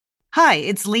Hi,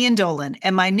 it's Leanne Dolan,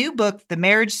 and my new book, The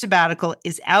Marriage Sabbatical,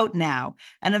 is out now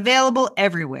and available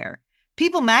everywhere.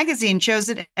 People magazine chose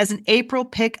it as an April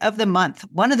pick of the month,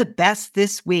 one of the best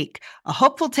this week. A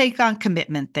hopeful take on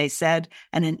commitment, they said,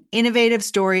 and an innovative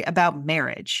story about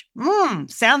marriage.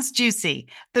 Sounds juicy.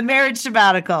 The Marriage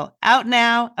Sabbatical, out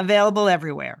now, available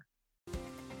everywhere.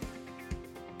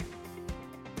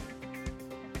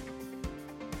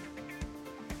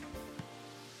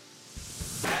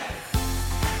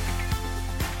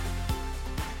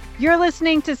 You're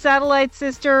listening to Satellite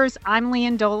Sisters. I'm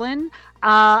Leanne Dolan.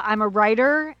 I'm a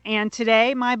writer, and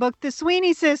today my book, The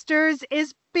Sweeney Sisters,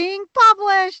 is being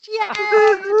published.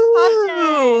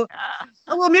 Yay!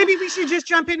 Well, maybe we should just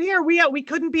jump in here. We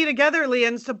couldn't be together,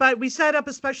 Leanne, but we set up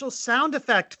a special sound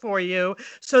effect for you.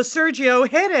 So Sergio,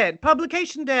 hit it.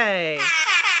 Publication day.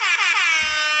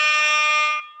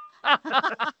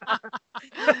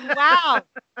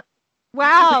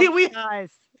 Wow, we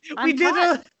guys.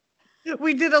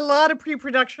 We did a lot of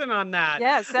pre-production on that.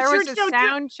 Yes, there was a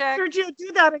sound check. Sergio,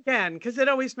 do that again, because it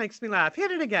always makes me laugh.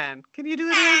 Hit it again. Can you do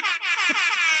it again?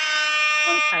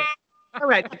 Okay. All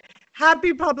right.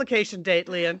 Happy publication date,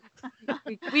 Leanne.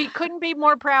 We couldn't be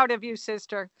more proud of you,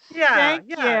 sister. Yeah.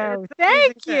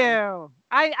 Thank you.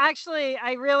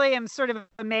 I really am sort of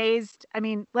amazed. I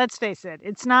mean, let's face it.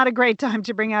 It's not a great time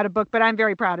to bring out a book, but I'm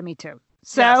very proud of me too.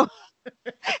 So. Yes.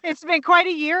 It's been quite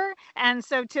a year, and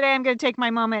so today I'm going to take my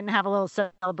moment and have a little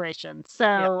celebration.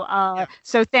 So,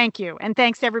 So thank you, and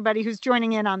thanks to everybody who's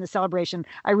joining in on the celebration.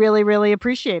 I really, really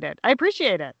appreciate it.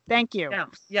 Thank you.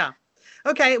 Yeah.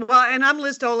 Okay, well, and I'm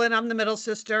Liz Dolan. I'm the middle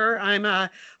sister. I'm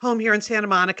home here in Santa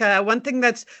Monica. One thing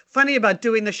that's funny about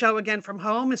doing the show again from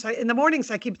home is in the mornings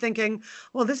I keep thinking,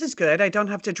 well, this is good. I don't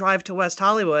have to drive to West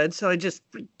Hollywood, so I just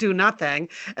do nothing.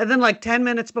 And then like 10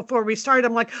 minutes before we start,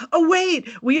 I'm like, oh, wait,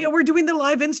 we're doing the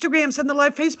live Instagrams and the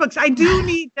live Facebooks. I do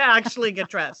need to actually get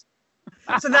dressed.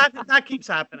 So that keeps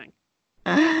happening.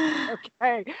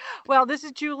 Okay. Well, this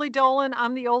is Julie Dolan.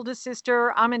 I'm the oldest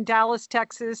sister. I'm in Dallas,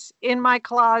 Texas, in my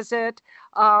closet,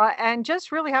 and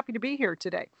just really happy to be here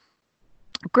today.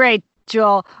 Great,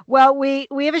 Joel. Well, we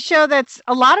have a show that's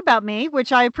a lot about me,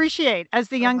 which I appreciate. As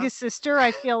the youngest sister,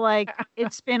 I feel like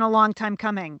it's been a long time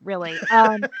coming, really.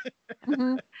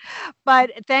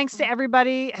 But thanks to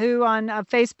everybody who on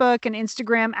Facebook and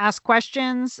Instagram asked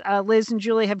questions. Liz and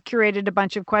Julie have curated a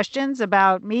bunch of questions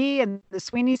about me and the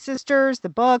Sweeney Sisters, the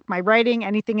book, my writing,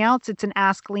 anything else. It's an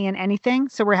Ask Leanne Anything.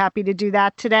 So we're happy to do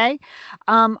that today.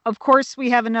 Of course, we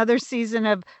have another season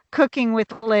of Cooking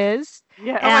with Liz.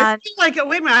 Yeah. I feel like,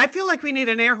 wait a minute, I feel like we need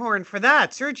an air horn for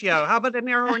that. Sergio, how about an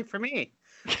air horn for me?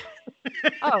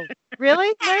 Oh,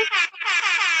 really?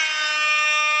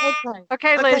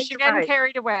 Okay, Liz, you're getting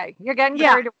carried away. You're getting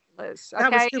carried away, Liz.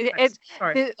 Okay,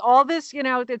 all this,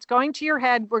 it's going to your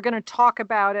head. We're going to talk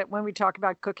about it when we talk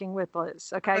about Cooking with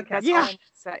Liz. Okay, that's all I'm going to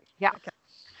say. Yeah. Okay.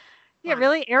 Yeah,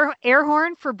 really? Air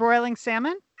horn for broiling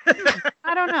salmon?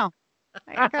 I don't know.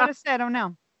 I gotta say, I don't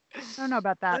know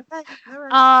about that. Okay. All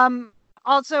right.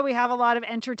 Also, we have a lot of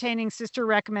entertaining sister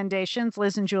recommendations.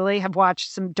 Liz and Julie have watched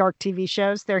some dark TV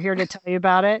shows. They're here to tell you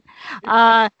about it.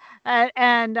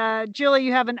 And Julie,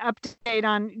 you have an update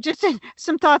on just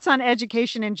some thoughts on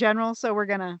education in general. So we're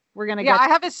gonna. Yeah, I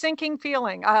have a sinking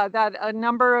feeling that a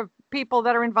number of people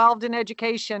that are involved in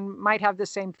education might have the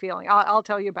same feeling. I'll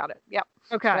tell you about it. Yep.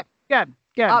 Okay. Good.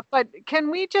 But can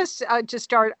we just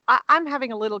start? I'm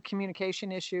having a little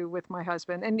communication issue with my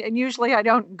husband, and usually I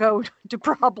don't go to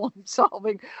problem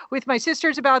solving with my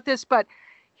sisters about this. But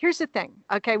here's the thing.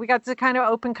 Okay, we got the kind of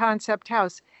open concept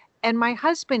house, and my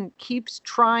husband keeps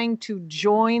trying to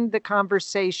join the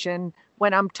conversation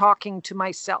when I'm talking to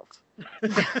myself.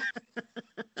 Do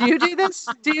you do this?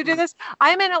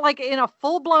 I'm in a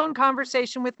full-blown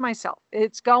conversation with myself.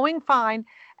 It's going fine.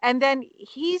 And then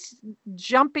he's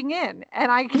jumping in,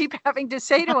 and I keep having to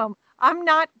say to him, I'm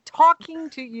not talking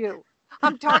to you.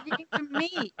 I'm talking to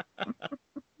me.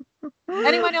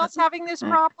 Anyone else having this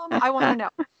problem? I want to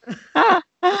know.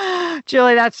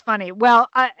 Julie, that's funny. Well,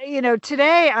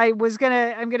 today I'm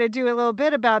going to do a little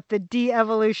bit about the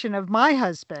de-evolution of my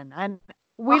husband. And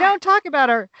we don't talk about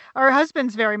our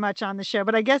husbands very much on the show,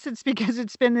 but I guess it's because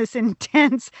it's been this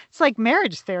intense, it's like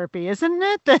marriage therapy, isn't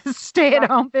it? The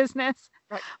stay-at-home business.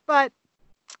 Right. But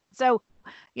so,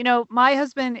 my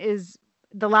husband is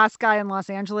the last guy in Los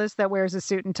Angeles that wears a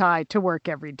suit and tie to work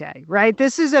every day, right?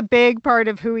 This is a big part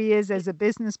of who he is as a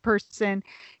business person.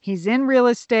 He's in real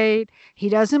estate. He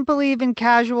doesn't believe in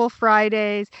casual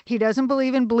Fridays. He doesn't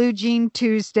believe in blue jean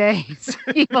Tuesdays.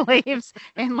 He believes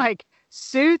in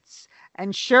suits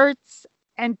and shirts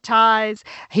and ties.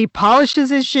 He polishes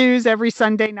his shoes every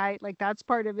Sunday night. That's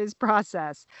part of his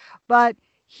process. But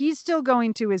he's still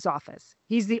going to his office.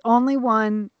 He's the only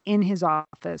one in his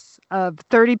office of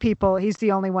 30 people. He's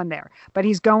the only one there, but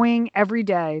he's going every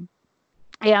day.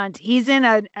 And he's in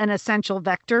an essential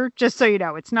vector, just so you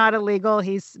know. It's not illegal.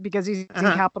 Because he's in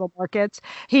capital markets.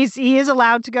 He is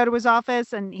allowed to go to his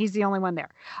office, and he's the only one there.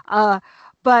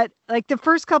 But like the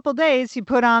first couple days, he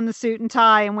put on the suit and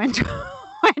tie and went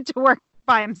to work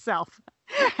by himself.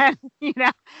 And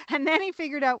and then he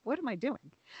figured out, what am I doing?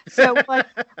 So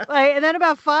and then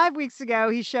about 5 weeks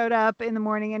ago, he showed up in the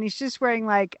morning and he's just wearing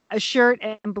like a shirt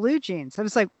and blue jeans. I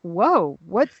was like, whoa,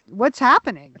 what's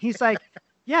happening? He's like,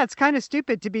 yeah, it's kind of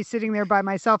stupid to be sitting there by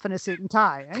myself in a suit and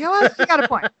tie. I go, well, you got a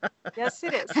point. Yes,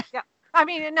 it is. Yeah. I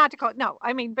mean, not to call it, no,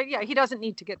 I mean, but yeah, he doesn't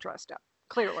need to get dressed up,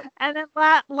 clearly. And then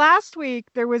last week,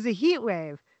 there was a heat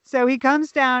wave. So he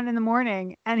comes down in the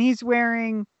morning and he's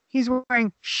wearing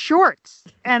shorts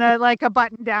and a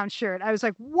button down shirt. I was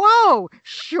like, whoa,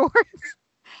 shorts.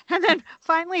 And then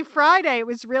finally Friday, it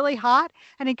was really hot.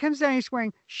 And he comes down, and he's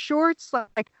wearing shorts,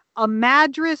 like a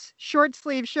Madras short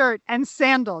sleeve shirt and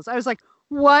sandals. I was like,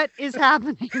 what is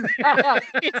happening? But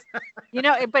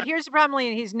here's the problem,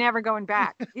 Leanne. He's never going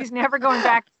back. He's never going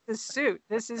back to the suit.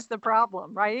 This is the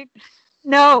problem, right?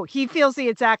 No, he feels the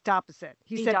exact opposite.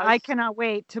 He said, does. I cannot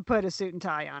wait to put a suit and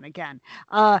tie on again.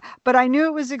 But I knew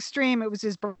it was extreme. It was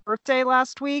his birthday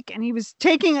last week, and he was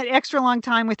taking an extra long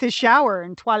time with his shower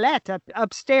and toilette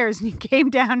upstairs. And he came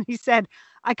down and he said,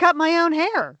 I cut my own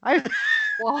hair.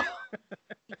 Well,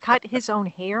 he cut his own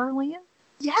hair, Leanne?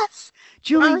 Yes,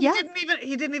 Julie. He yes.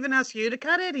 didn't even ask you to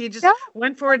cut it. He just No.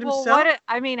 went for it himself.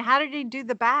 How did he do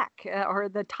the back or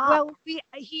the top? Well,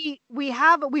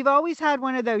 we've always had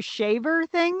one of those shaver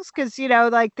things because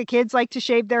like the kids like to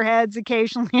shave their heads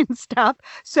occasionally and stuff.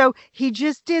 So he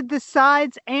just did the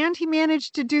sides and he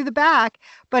managed to do the back,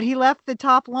 but he left the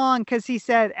top long because he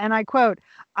said, and I quote,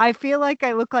 I feel like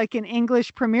I look like an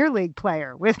English Premier League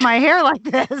player with my hair like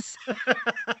this.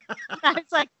 I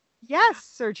was like,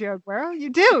 yes, Sergio Aguero, you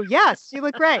do. Yes, you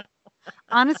look great.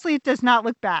 Honestly, it does not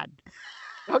look bad.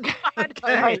 Okay.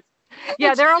 Right.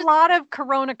 Yeah, there are a lot of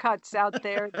Corona cuts out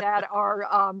there that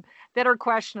are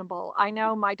questionable. I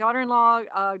know my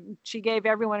daughter-in-law, she gave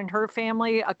everyone in her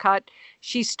family a cut.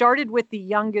 She started with the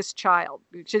youngest child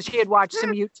because she had watched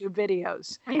some YouTube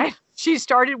videos. She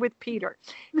started with Peter.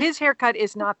 His haircut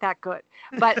is not that good,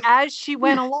 but as she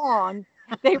went along,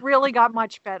 they really got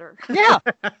much better. Yeah.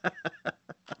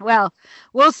 Well,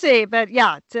 we'll see. But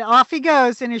yeah, off he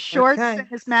goes in his shorts and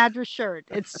his Madras shirt.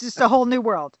 It's just a whole new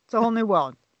world. It's a whole new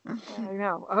world. I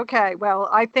know. Okay. Well,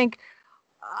 I think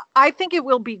it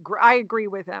will be. I agree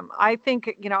with him. I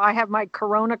think, I have my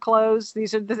Corona clothes.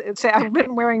 These are I've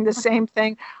been wearing the same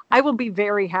thing. I will be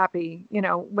very happy,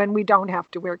 when we don't have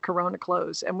to wear Corona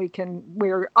clothes and we can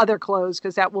wear other clothes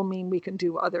because that will mean we can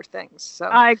do other things. So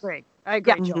I agree. Yeah.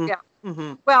 Jill. Yeah.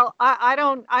 Mm-hmm. Well, I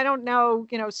don't know,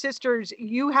 sisters,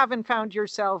 you haven't found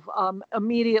yourself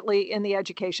immediately in the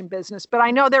education business, but I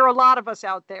know there are a lot of us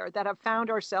out there that have found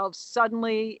ourselves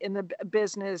suddenly in the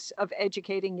business of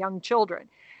educating young children.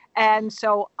 And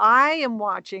so I am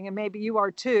watching, and maybe you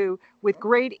are too, with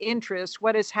great interest,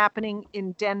 what is happening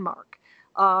in Denmark.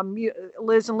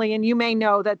 Liz and Leanne, you may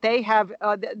know that they have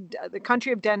the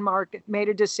country of Denmark made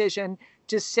a decision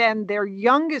to send their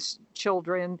youngest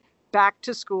children back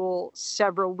to school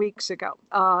several weeks ago.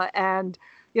 And,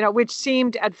 which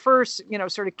seemed at first,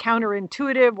 sort of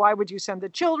counterintuitive. Why would you send the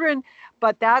children?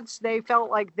 But they felt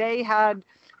like they had,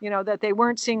 that they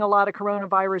weren't seeing a lot of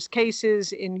coronavirus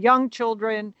cases in young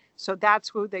children. So that's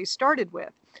who they started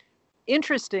with.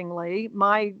 Interestingly,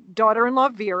 my daughter-in-law,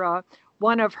 Vera,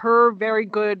 one of her very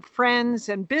good friends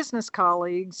and business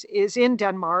colleagues is in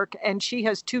Denmark, and she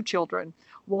has two children.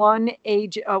 One in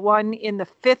the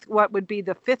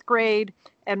fifth grade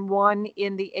and one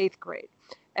in the 8th grade.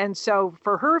 And so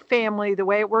for her family, the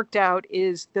way it worked out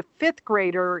is the 5th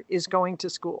grader is going to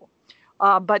school,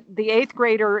 but the 8th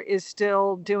grader is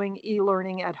still doing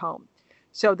e-learning at home.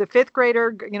 So the 5th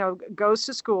grader, goes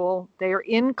to school. They are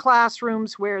in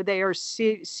classrooms where they are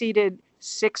seated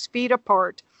 6 feet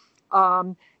apart.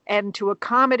 And to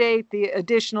accommodate the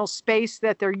additional space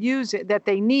that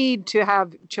they need to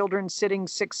have children sitting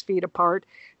 6 feet apart,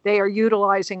 they are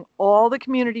utilizing all the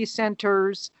community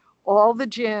centers, all the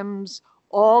gyms,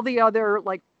 all the other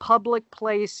public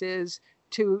places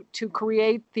to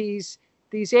create these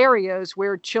areas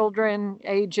where children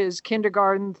ages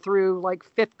kindergarten through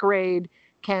 5th grade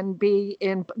can be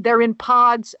they're in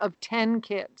pods of 10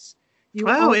 kids.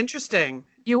 Interesting.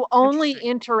 You only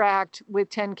interact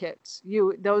with 10 kids.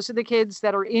 Those are the kids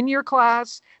that are in your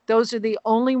class. Those are the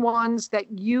only ones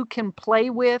that you can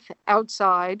play with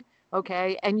outside.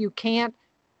 Okay. And you can't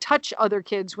touch other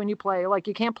kids when you play. Like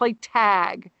you can't play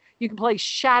tag. You can play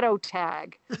shadow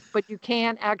tag, but you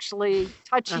can't actually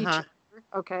touch each other.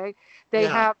 Okay. They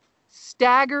have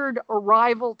staggered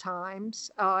arrival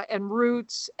times and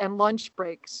routes and lunch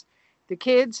breaks. The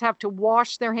kids have to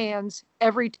wash their hands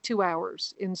every 2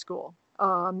 hours in school.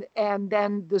 And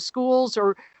then the schools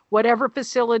or whatever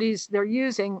facilities they're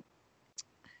using,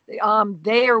 they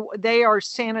are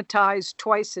sanitized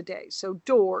twice a day. So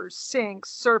doors,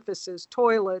 sinks, surfaces,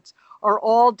 toilets are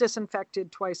all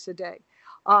disinfected twice a day.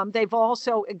 They've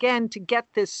also, again, to get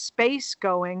this space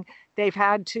going,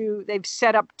 they've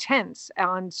set up tents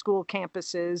on school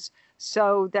campuses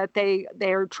so that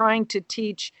they're trying to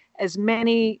teach as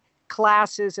many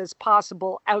classes as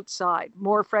possible outside,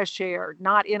 more fresh air,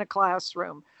 not in a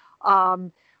classroom,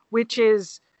 which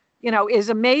is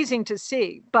amazing to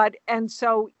see. And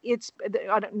so it's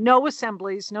no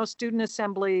assemblies, no student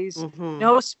assemblies,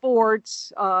 no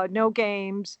sports, no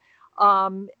games.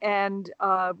 They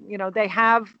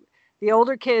have the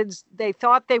older kids, they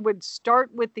thought they would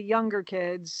start with the younger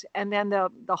kids. And then the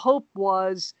hope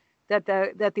was that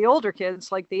the older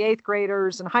kids, like the 8th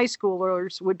graders and high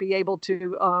schoolers, would be able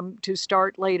to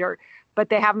start later, but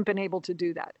they haven't been able to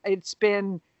do that. It's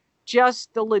been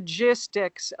just the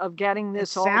logistics of getting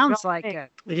this all sounds going. like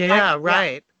it. Yeah,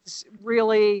 right. It's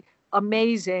really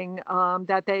amazing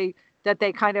that they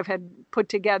kind of had put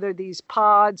together these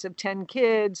pods of 10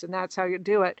 kids, and that's how you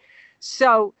do it.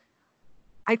 So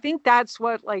I think that's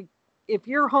what, like, if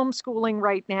you're homeschooling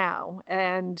right now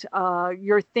and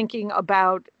you're thinking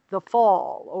about the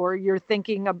fall, or you're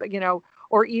thinking of,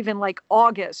 or even like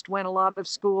August when a lot of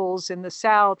schools in the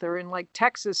South or in like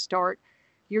Texas start,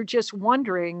 you're just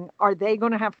wondering, are they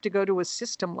going to have to go to a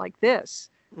system like this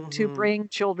to bring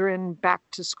children back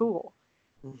to school?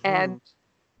 And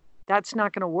that's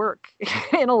not going to work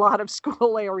in a lot of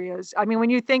school areas. I mean, when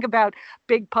you think about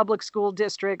big public school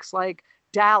districts like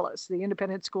Dallas, the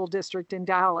independent school district in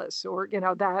Dallas, or,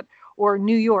 or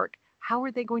New York, how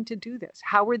are they going to do this?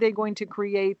 How are they going to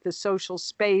create the social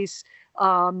space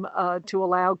to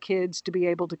allow kids to be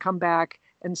able to come back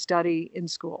and study in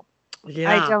school?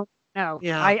 Yeah. I don't know.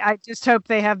 Yeah. I just hope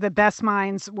they have the best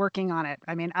minds working on it.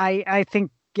 I mean, I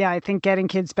think getting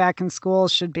kids back in school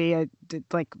should be a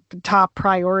top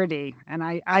priority. And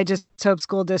I just hope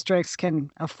school districts can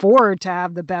afford to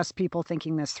have the best people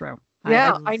thinking this through.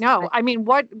 Yeah, I know. I mean,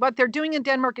 what they're doing in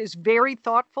Denmark is very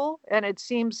thoughtful, and it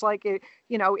seems like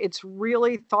it's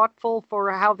really thoughtful for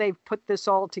how they've put this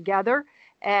all together.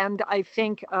 And I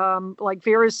think, like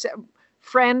Vera's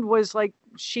friend was like,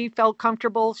 she felt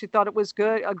comfortable. She thought it was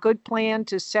a good plan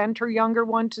to send her younger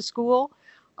one to school.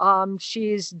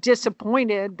 She's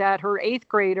disappointed that her 8th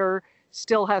grader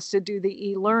still has to do the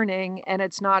e-learning, and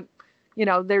it's not,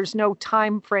 there's no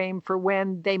time frame for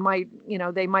when they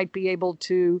might be able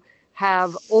to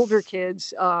have older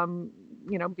kids,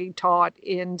 be taught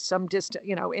in some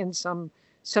in some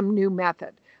new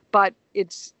method. But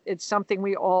it's something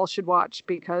we all should watch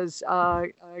because,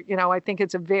 I think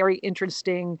it's a very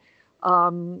interesting,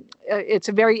 trend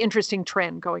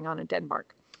going on in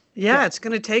Denmark. Yeah, it's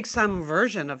going to take some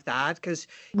version of that because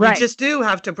you just do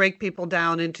have to break people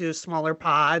down into smaller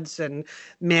pods and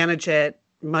manage it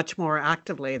much more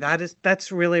actively.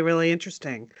 That's really, really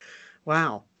interesting.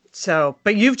 Wow. So,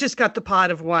 but you've just got the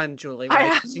pod of one, Julie, right? I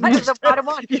have the pod of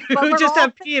one. You just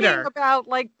have Peter. About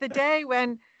like the day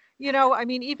when,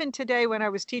 even today when I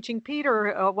was teaching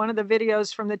Peter, one of the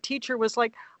videos from the teacher was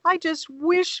like, I just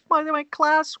wish my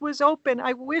class was open.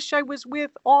 I wish I was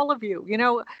with all of you.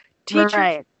 Teachers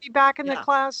want to be back in the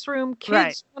classroom.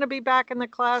 Kids want to be back in the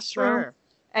classroom. Sure.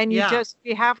 And you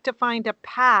have to find a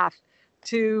path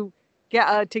to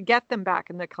get them back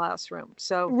in the classroom.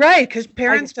 So because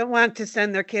parents don't want to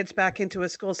send their kids back into a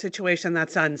school situation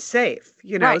that's unsafe,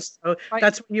 so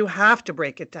that's when you have to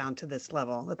break it down to this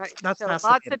level. That's so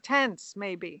lots of tents,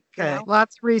 maybe. Okay.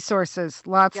 Lots of resources,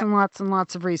 lots and lots and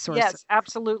lots of resources. Yes,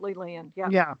 absolutely, Lian.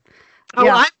 Yeah.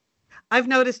 Oh, I've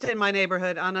noticed in my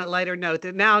neighborhood, on a lighter note,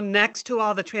 that now next to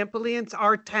all the trampolines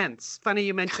are tents. Funny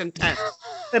you mentioned tents.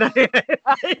 But I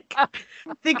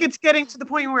think it's getting to the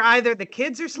point where either the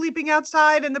kids are sleeping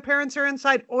outside and the parents are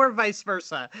inside, or vice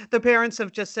versa. The parents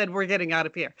have just said, we're getting out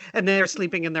of here. And they're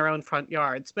sleeping in their own front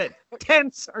yards. But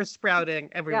tents are sprouting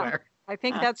everywhere. I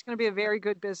think that's going to be a very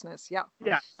good business. Yeah.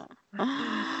 Yeah.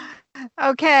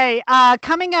 Okay.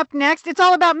 Coming up next, it's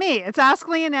all about me. It's Ask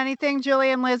Lian Anything.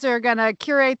 Julie and Liz are going to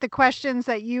curate the questions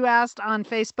that you asked on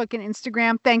Facebook and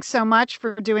Instagram. Thanks so much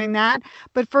for doing that.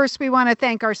 But first, we want to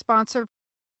thank our sponsor.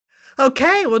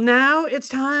 Okay, well, now it's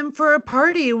time for a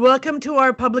party. Welcome to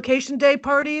our publication day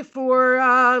party for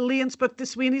Leon's book, The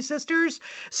Sweeney Sisters.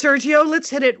 Sergio, let's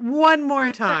hit it one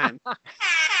more time.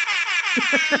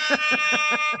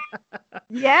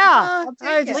 Yeah. I'll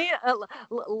I take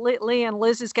it. Lee and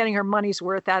Liz is getting her money's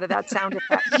worth out of that sound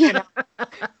effect. You know?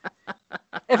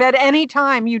 If at any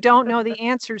time you don't know the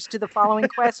answers to the following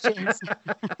questions,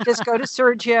 just go to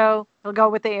Sergio. He'll go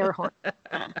with the air horn.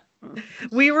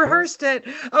 We rehearsed it.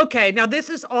 Okay, now this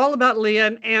is all about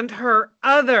Leon and her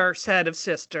other set of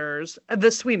sisters,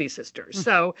 the Sweeney sisters.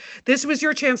 So this was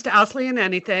your chance to ask Leon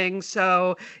anything.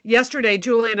 So yesterday,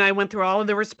 Julie and I went through all of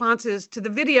the responses to the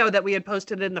video that we had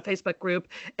posted in the Facebook group,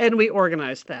 and we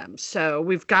organized them. So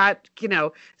we've got,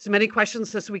 as many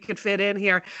questions as we could fit in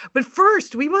here. But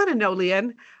first, we want to know,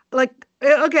 Leon,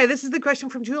 okay, this is the question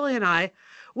from Julie and I.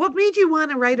 What made you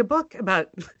want to write a book about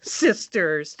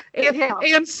sisters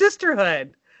and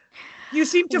sisterhood? You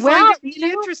seem to find it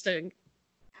really interesting.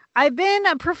 I've been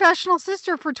a professional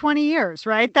sister for 20 years,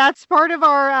 right? That's part of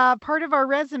our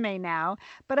resume now.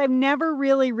 But I've never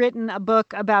really written a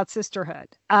book about sisterhood.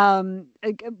 A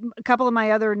couple of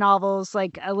my other novels,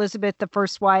 like Elizabeth, the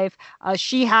First Wife,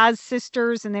 she has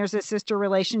sisters, and there's a sister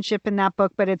relationship in that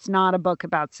book, but it's not a book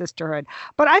about sisterhood.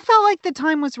 But I felt like the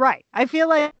time was right. I feel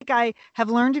like I have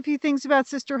learned a few things about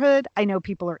sisterhood. I know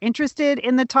people are interested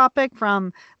in the topic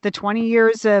from the 20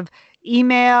 years of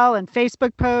email and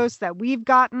Facebook posts that we've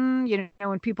gotten.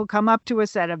 When people come up to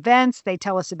us at events, they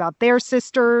tell us about their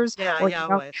sisters.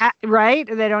 Right?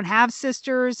 They don't have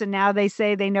sisters, and now they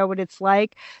say they know what it's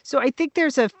like. So I think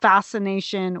there's a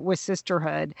fascination with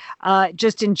sisterhood,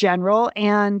 just in general.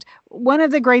 And one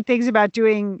of the great things about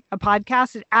doing a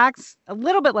podcast, it acts a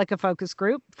little bit like a focus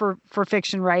group for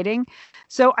fiction writing.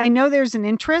 So I know there's an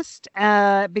interest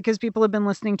because people have been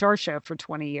listening to our show for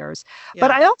 20 years. Yeah.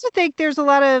 But I also think there's a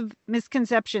lot of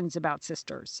misconceptions about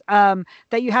sisters,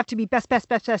 that you have to be best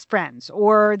friends,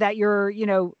 or that you're,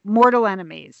 mortal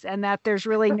enemies, and that there's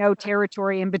really no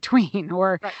territory in between,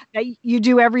 or that you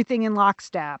do everything in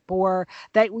lockstep, or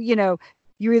that,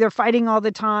 you're either fighting all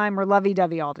the time or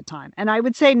lovey-dovey all the time. And I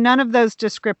would say none of those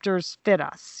descriptors fit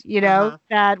us,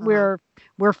 that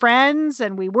we're friends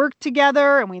and we work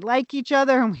together and we like each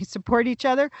other and we support each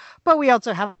other, but we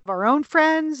also have our own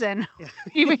friends, and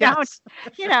we don't,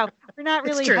 we're not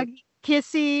really huggy,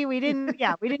 kissy. We didn't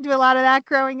do a lot of that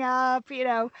growing up,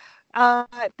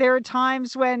 there are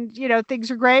times when, things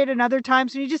are great, and other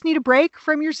times when you just need a break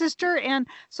from your sister. And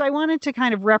so I wanted to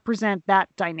kind of represent that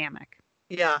dynamic.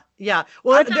 Yeah.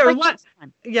 Well,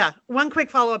 one quick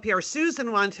follow-up here.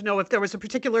 Susan wanted to know if there was a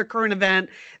particular current event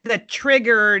that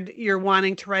triggered your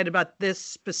wanting to write about this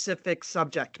specific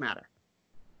subject matter.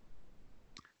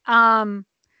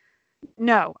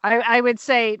 No, I would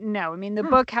say no. I mean, the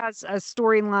book has a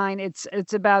storyline.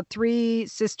 It's about three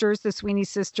sisters, the Sweeney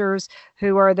sisters,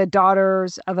 who are the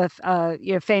daughters of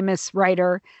a famous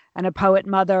writer and a poet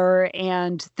mother.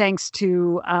 And thanks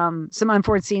to some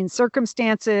unforeseen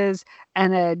circumstances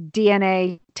and a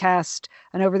DNA test,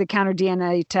 an over-the-counter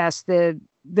DNA test,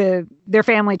 their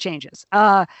family changes.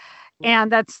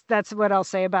 And that's what I'll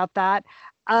say about that.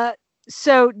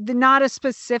 So not a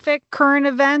specific current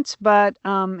event, but,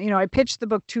 I pitched the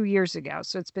book 2 years ago,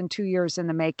 so it's been 2 years in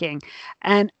the making.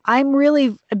 And I'm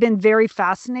really been very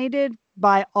fascinated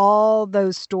by all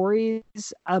those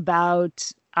stories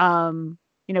about,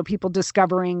 people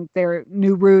discovering their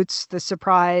new roots, the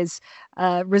surprise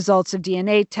results of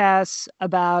DNA tests.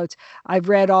 I've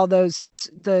read all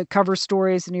the cover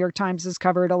stories. The New York Times has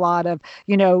covered a lot of,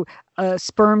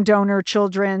 sperm donor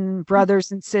children,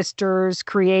 brothers and sisters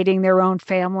creating their own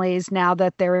families now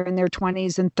that they're in their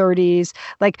 20s and 30s.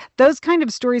 Like, those kind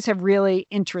of stories have really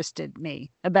interested me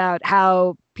about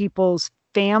how people's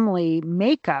family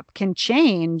makeup can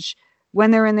change when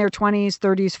they're in their 20s,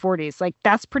 30s, 40s. Like,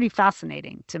 that's pretty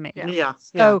fascinating to me. Yeah.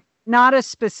 So not a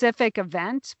specific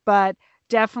event, but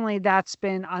definitely that's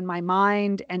been on my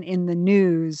mind and in the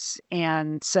news.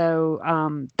 And so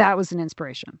that was an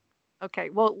inspiration.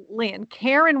 Okay. Well, Leon,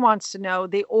 Karen wants to know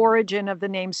the origin of the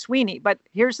name Sweeney. But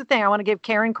here's the thing. I want to give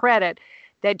Karen credit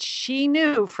that she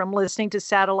knew from listening to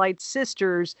Satellite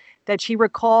Sisters that she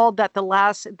recalled that the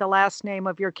last name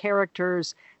of your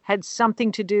characters had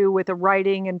something to do with a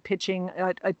writing and pitching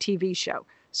a TV show.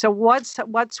 So what's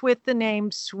with the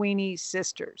name Sweeney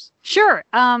Sisters? Sure.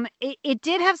 It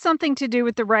did have something to do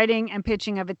with the writing and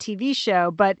pitching of a TV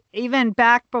show, but even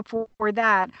back before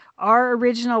that, our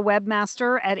original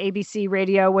webmaster at ABC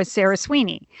Radio was Sarah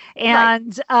Sweeney.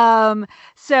 And and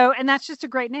that's just a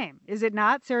great name, is it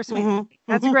not? Sarah Sweeney. Mm-hmm.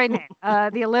 That's a great name.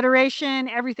 The alliteration,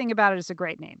 everything about it is a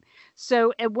great name.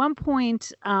 So at one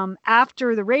point,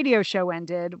 after the radio show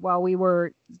ended, while we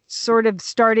were sort of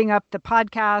starting up the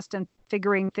podcast and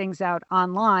figuring things out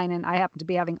online, and I happened to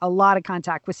be having a lot of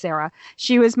contact with Sarah.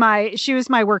 She was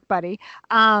my work buddy.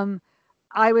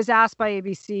 I was asked by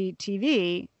ABC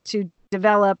TV to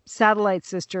develop Satellite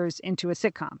Sisters into a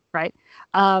sitcom, right?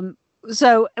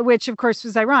 So which of course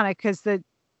was ironic because the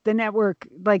network,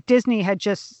 like Disney, had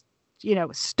just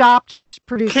stopped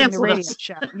producing Canceled the radio us.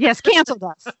 show. Yes, canceled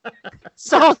us.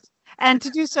 So, and to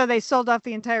do so, they sold off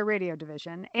the entire radio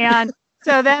division. And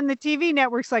so then the TV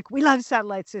network's like, we love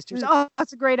Satellite Sisters. Oh,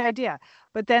 that's a great idea.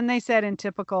 But then they said, in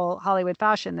typical Hollywood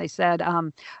fashion, they said,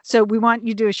 so we want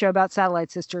you to do a show about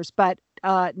Satellite Sisters, but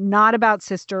not about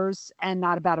sisters and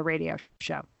not about a radio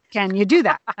show. Can you do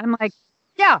that? I'm like,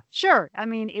 yeah, sure. I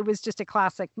mean, it was just a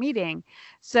classic meeting.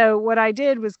 So what I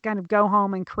did was kind of go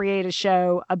home and create a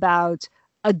show about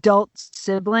adult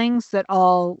siblings that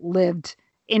all lived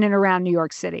in and around New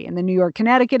York City, in the New York,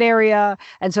 Connecticut area.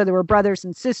 And so there were brothers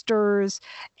and sisters,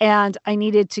 and I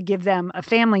needed to give them a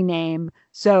family name.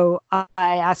 So I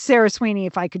asked Sarah Sweeney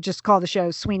if I could just call the show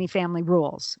Sweeney Family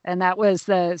Rules. And that was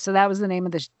the name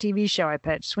of the TV show I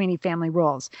pitched, Sweeney Family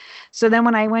Rules. So then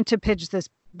when I went to pitch this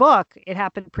book, it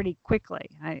happened pretty quickly.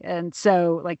 And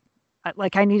so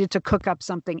I needed to cook up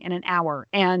something in an hour,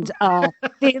 and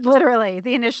the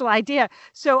initial idea.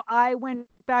 So I went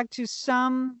back to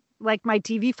my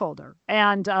TV folder,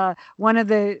 and one of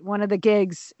the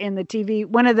gigs in the TV,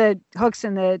 one of the hooks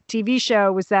in the TV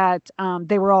show was that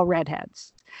they were all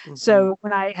redheads. Mm-hmm. So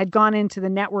when I had gone into the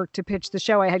network to pitch the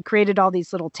show, I had created all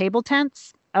these little table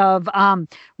tents of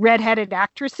redheaded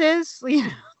actresses,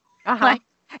 like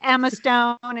Emma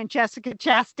Stone and Jessica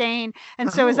Chastain.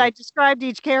 And so as I described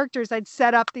each character, I'd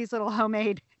set up these little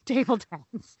homemade table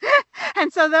tents.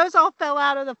 And so those all fell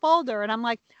out of the folder. And I'm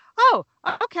like, oh,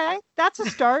 okay, that's a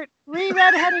start. 3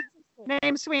 redheaded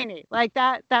named Sweeney. Like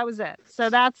that was it. So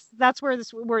that's where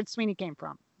this word Sweeney came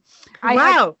from.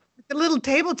 Wow. The little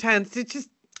table tents.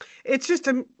 It's just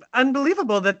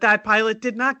unbelievable that pilot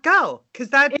did not go, because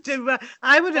that would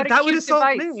have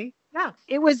sold me. Yeah.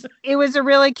 It was a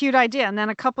really cute idea. And then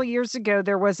a couple years ago,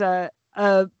 there was a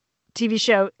TV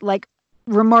show like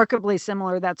remarkably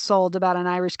similar that sold about an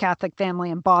Irish Catholic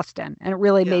family in Boston, and it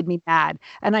really made me mad,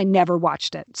 and I never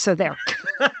watched it. So there.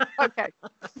 Okay.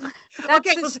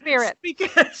 That's the spirit.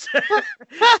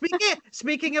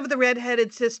 Speaking of the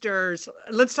redheaded sisters,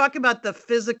 let's talk about the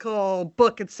physical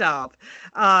book itself.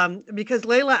 Because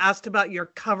Layla asked about your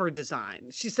cover design.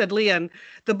 She said, Lian,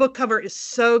 the book cover is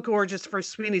so gorgeous for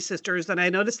Sweeney Sisters, and I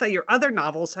noticed that your other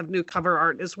novels have new cover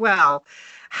art as well.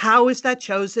 How is that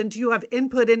chosen? Do you have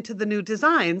input into the new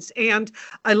designs? And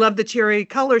I love the cheery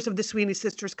colors of the Sweeney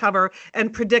Sisters cover,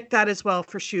 and predict that as well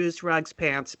for shoes, rugs,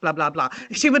 pants, blah, blah, blah.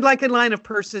 She would like a line of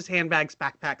purses, handbags,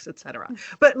 backpacks, etc.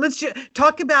 But let's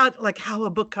talk about like how a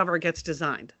book cover gets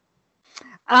designed.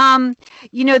 The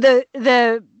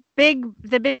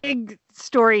big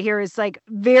story here is like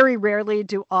very rarely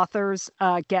do authors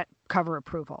get cover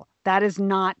approval. That is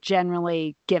not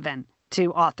generally given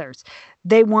to authors.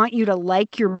 They want you to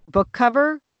like your book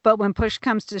cover, but when push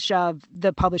comes to shove,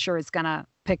 the publisher is going to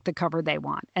pick the cover they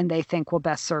want and they think will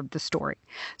best serve the story.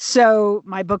 So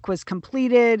my book was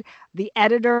completed. My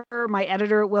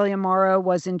editor, William Morrow,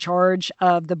 was in charge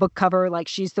of the book cover. Like,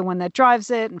 she's the one that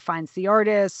drives it and finds the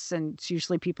artists, and it's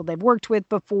usually people they've worked with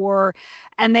before.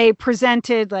 And they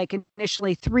presented like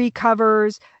initially 3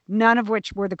 covers, none of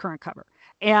which were the current cover.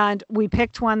 And we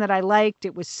picked one that I liked.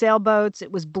 It was sailboats.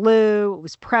 It was blue. It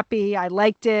was preppy. I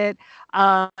liked it.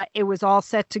 It was all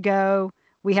set to go.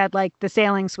 We had like the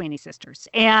sailing Sweeney Sisters.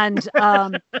 And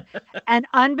and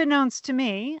unbeknownst to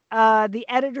me, the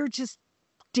editor just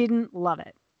didn't love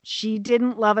it. She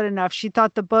didn't love it enough. She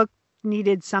thought the book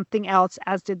needed something else,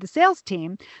 as did the sales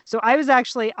team. So I was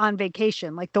actually on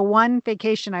vacation, like the one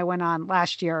vacation I went on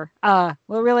last year.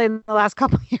 Really in the last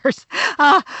couple of years.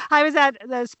 I was at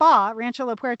the spa, Rancho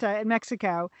La Puerta in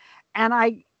Mexico, and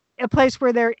a place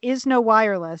where there is no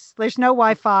wireless. There's no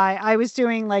Wi-Fi. I was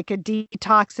doing like a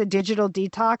digital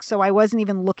detox. So I wasn't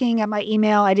even looking at my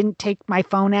email. I didn't take my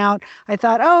phone out. I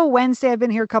thought, Wednesday, I've been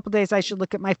here a couple of days, I should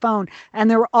look at my phone. And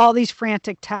there were all these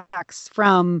frantic texts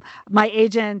from my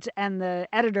agent and the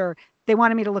editor. They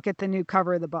wanted me to look at the new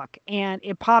cover of the book. And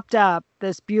it popped up,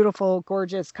 this beautiful,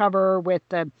 gorgeous cover with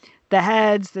the the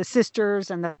heads, the sisters,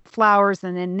 and the flowers,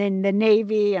 and then the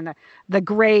navy and the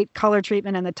great color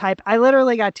treatment and the type. I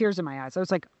literally got tears in my eyes. I was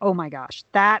like, oh my gosh,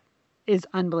 that is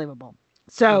unbelievable.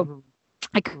 So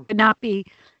I could not be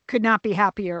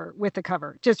happier with the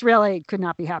cover. Just really could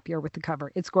not be happier with the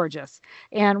cover. It's gorgeous.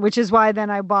 And which is why then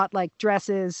I bought like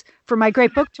dresses for my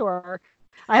great book tour.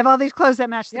 I have all these clothes that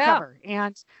match the cover,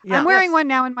 and I'm wearing one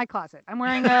now in my closet. I'm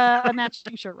wearing a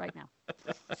matching shirt right now.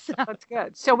 So that's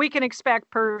good. So we can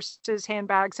expect purses,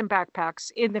 handbags, and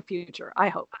backpacks in the future. I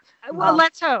hope. Well,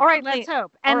 let's hope. All right, let's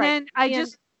hope. And then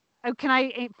can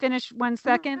I finish 1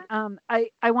 second?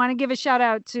 I want to give a shout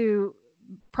out to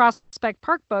Prospect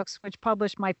Park Books, which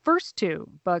published my first 2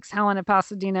 books, Helen of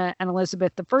Pasadena and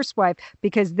Elizabeth the First Wife,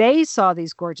 because they saw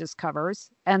these gorgeous covers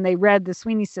and they read the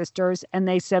Sweeney Sisters and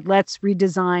they said, let's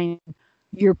redesign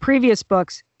your previous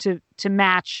books to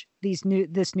match this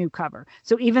new cover.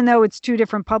 So even though it's 2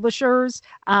 different publishers,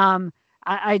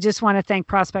 I just want to thank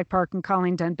Prospect Park and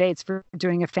Colleen Dunn Bates for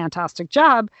doing a fantastic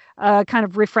job, kind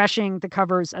of refreshing the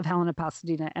covers of Helen of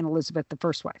Pasadena and Elizabeth the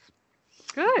First Wife.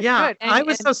 Good. Yeah, good. I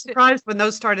was so surprised when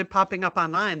those started popping up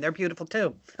online. They're beautiful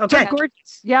too. Okay. Yeah,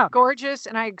 gorgeous. Yeah, gorgeous.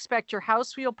 And I expect your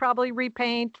house you'll probably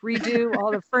repaint, redo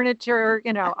all the furniture.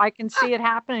 I can see it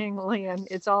happening, Lian.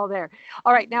 It's all there.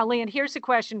 All right, now, Lian, here's a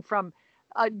question from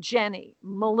Jenny,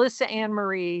 Melissa Ann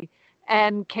Marie,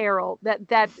 and Carol.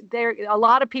 That there a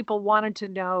lot of people wanted to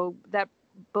know that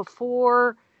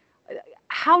before.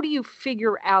 How do you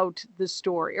figure out the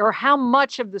story, or how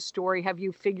much of the story have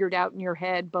you figured out in your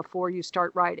head before you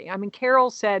start writing? I mean, Carol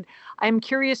said, I'm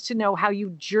curious to know how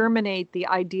you germinate the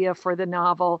idea for the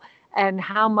novel, and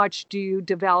how much do you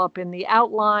develop in the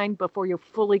outline before you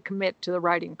fully commit to the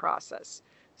writing process?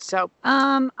 So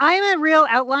I'm a real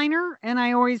outliner, and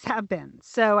I always have been.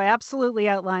 So I absolutely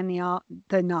outline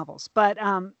the novels. But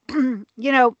I'm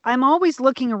always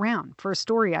looking around for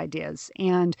story ideas,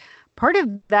 and part of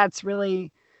that's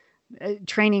really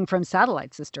training from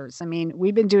Satellite Sisters. I mean,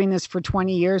 we've been doing this for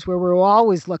 20 years, where we're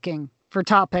always looking for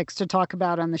topics to talk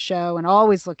about on the show, and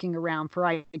always looking around for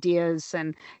ideas.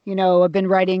 And I've been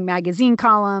writing magazine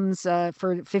columns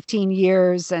for 15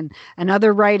 years, and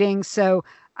other writing. So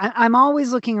I'm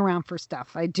always looking around for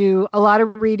stuff. I do a lot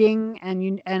of reading,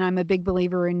 and I'm a big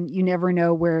believer in you never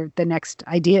know where the next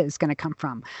idea is going to come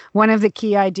from. One of the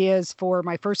key ideas for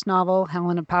my first novel,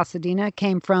 Helen of Pasadena,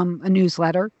 came from a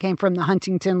newsletter, came from the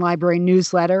Huntington Library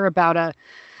newsletter about a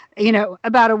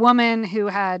woman who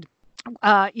had,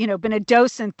 been a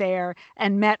docent there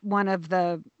and met one of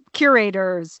the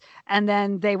curators, and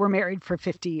then they were married for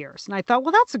 50 years. And I thought,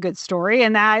 well, that's a good story.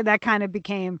 And that kind of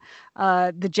became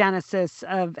the genesis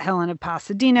of Helen of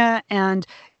Pasadena. And,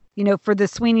 for the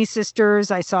Sweeney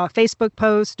Sisters, I saw a Facebook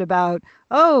post about,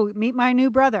 meet my new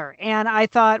brother. And I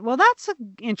thought, well, that's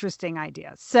an interesting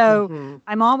idea. So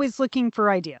I'm always looking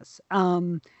for ideas.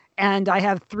 And I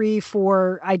have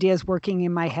 3-4 ideas working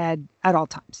in my head at all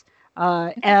times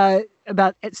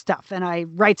about stuff. And I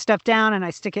write stuff down and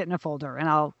I stick it in a folder, and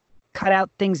I'll cut out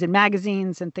things in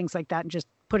magazines and things like that and just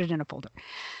put it in a folder,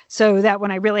 so that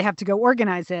when I really have to go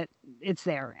organize it, it's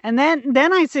there. And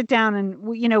then I sit down and,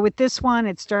 with this one,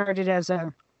 it started as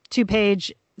a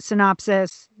 2-page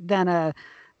synopsis, then a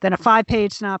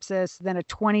 5-page synopsis, then a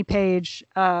 20-page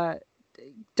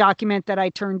document that I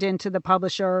turned into the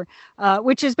publisher,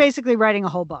 which is basically writing a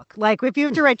whole book. Like, if you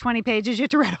have to write 20 pages, you have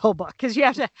to write a whole book, because you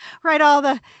have to write all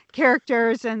the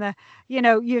characters and you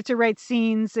have to write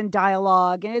scenes and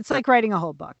dialogue, and it's like writing a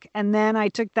whole book. And then I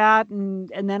took that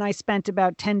and then I spent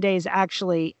about 10 days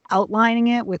actually outlining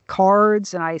it with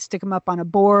cards, and I stick them up on a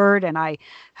board, and I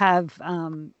have,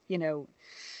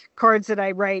 cards that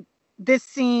I write. This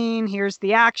scene, here's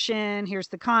the action, here's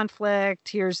the conflict,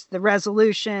 here's the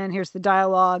resolution, here's the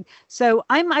dialogue. So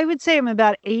I would say I'm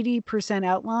about 80%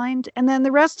 outlined. And then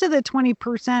the rest of the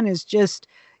 20% is just,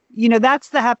 that's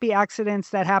the happy accidents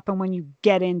that happen when you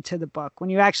get into the book, when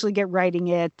you actually get writing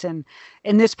it. And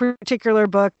in this particular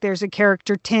book, there's a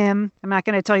character, Tim. I'm not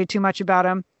going to tell you too much about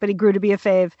him, but he grew to be a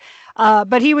fave.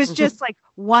 But he was just like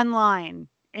one line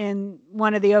in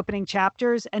one of the opening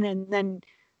chapters. And then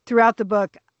throughout the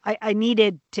book, I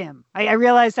needed Tim. I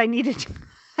realized I needed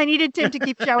Tim to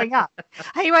keep showing up.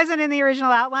 He wasn't in the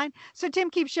original outline, so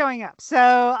Tim keeps showing up.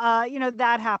 So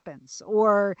that happens.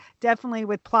 Or definitely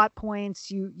with plot points,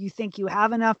 you think you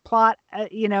have enough plot,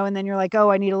 and then you're like,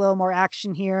 oh, I need a little more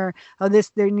action here. Oh,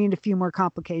 there need a few more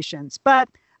complications. But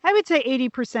I would say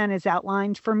 80% is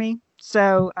outlined for me.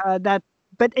 So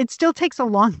but it still takes a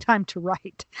long time to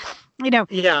write.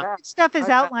 Stuff is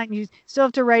outlined. You still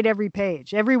have to write every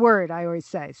page, every word, I always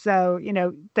say. So, you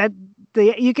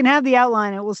can have the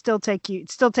outline. It still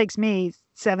takes me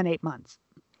 7-8 months.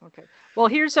 Okay. Well,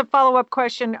 here's a follow-up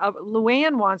question.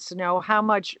 Luann wants to know how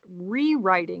much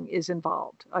rewriting is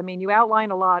involved. I mean, you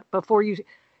outline a lot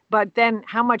but then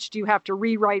how much do you have to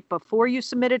rewrite before you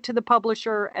submit it to the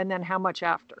publisher, and then how much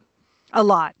after? A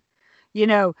lot.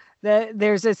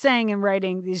 There's a saying in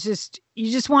writing,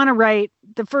 you just want to write,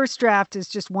 the first draft is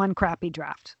just one crappy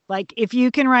draft. Like if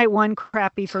you can write one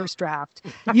crappy first draft,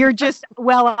 you're just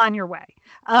well on your way.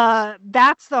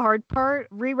 That's the hard part.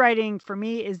 Rewriting for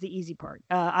me is the easy part.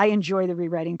 I enjoy the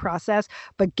rewriting process,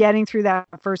 but getting through that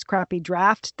first crappy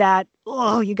draft,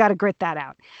 you got to grit that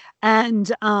out. And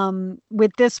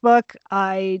with this book,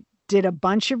 I did a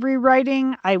bunch of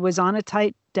rewriting. I was on a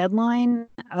tight deadline.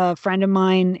 A friend of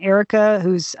mine, Erica,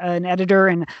 who's an editor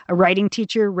and a writing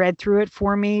teacher, read through it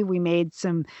for me. We made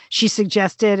she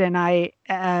suggested, and I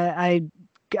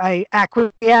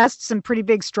acquiesced some pretty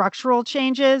big structural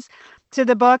changes to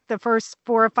the book. The first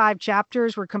 4 or 5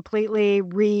 chapters were completely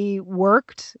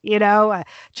reworked.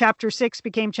 Chapter 6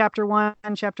 became chapter 1,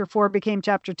 chapter 4 became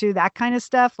chapter 2, that kind of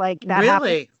stuff. Like that really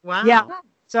happened. Wow. Yeah.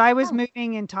 So I was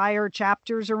moving entire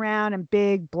chapters around and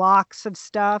big blocks of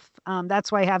stuff.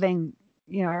 That's why having,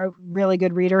 a really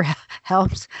good reader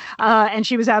helps. And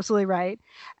she was absolutely right.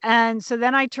 And so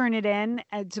then I turn it in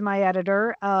to my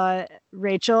editor,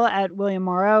 Rachel at William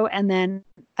Morrow. And then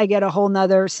I get a whole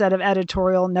nother set of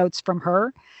editorial notes from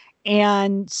her.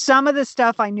 And some of the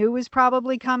stuff I knew was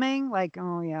probably coming, like,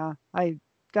 oh yeah,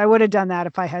 I would have done that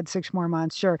if I had 6 more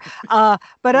months, sure.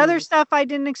 But other stuff I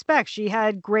didn't expect. She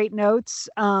had great notes.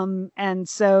 And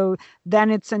so then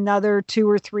it's another 2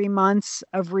 or 3 months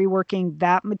of reworking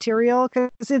that material.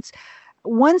 Because it's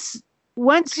once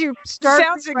you start.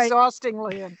 Sounds exhausting,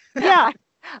 Lynn. Yeah.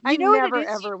 I never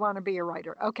ever want to be a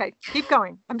writer. Okay, keep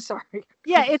going. I'm sorry.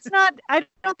 Yeah, it's not, I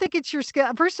don't think it's your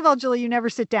skill. First of all, Julie, you never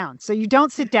sit down. So you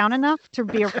don't sit down enough to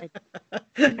be a writer.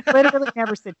 Literally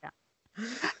never sit down.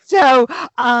 So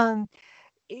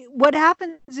what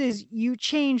happens is you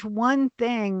change one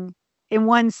thing in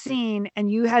one scene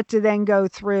and you had to then go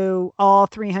through all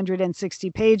 360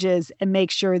 pages and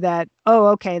make sure that, oh,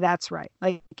 okay, that's right.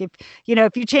 Like if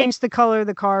you change the color of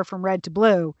the car from red to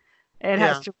blue, it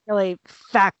has to really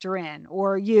factor in,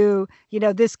 or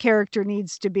this character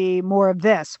needs to be more of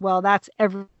this. Well, that's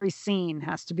every scene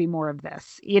has to be more of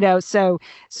this, so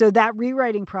that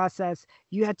rewriting process,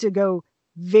 you had to go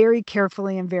very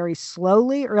carefully and very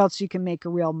slowly, or else you can make a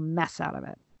real mess out of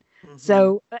it. Mm-hmm.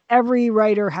 So every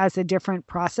writer has a different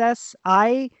process.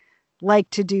 I like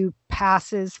to do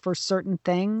passes for certain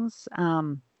things.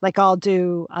 Like I'll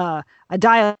do a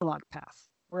dialogue pass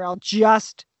where I'll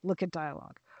just look at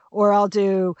dialogue. Or I'll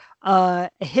do a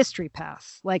history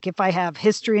pass. Like if I have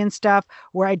history and stuff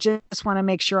where I just want to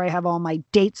make sure I have all my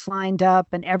dates lined up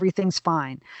and everything's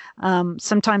fine.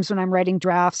 Sometimes when I'm writing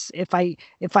drafts, if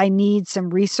I need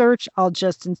some research, I'll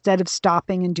just, instead of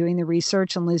stopping and doing the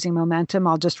research and losing momentum,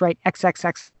 I'll just write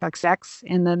XXXXX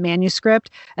in the manuscript.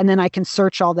 And then I can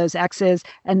search all those X's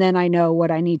and then I know what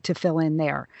I need to fill in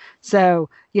there. So,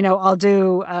 I'll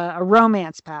do a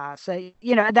romance pass,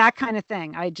 that kind of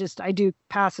thing. I do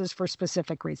passes for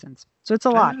specific reasons. So it's a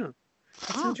lot. Oh,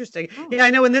 that's interesting. Yeah, I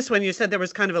know in this one you said there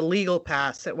was kind of a legal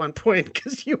pass at one point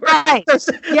because you were there's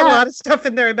a lot of stuff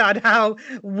in there about how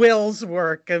wills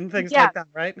work and things like that,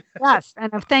 right? Yes.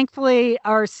 And thankfully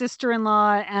our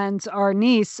sister-in-law and our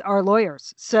niece are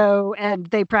lawyers. So, and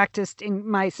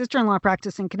my sister-in-law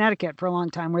practiced in Connecticut for a long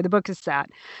time where the book is set.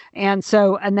 And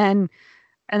so, and then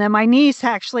my niece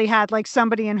actually had like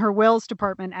somebody in her wills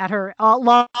department at her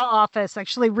law office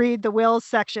actually read the wills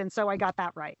section. So I got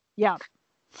that right. Yeah.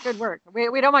 Good work.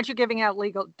 We don't want you giving out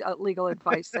legal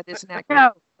advice that isn't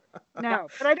accurate. No.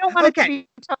 But I don't want it to be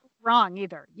totally wrong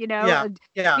either.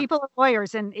 People are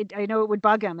lawyers and I know it would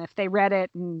bug them if they read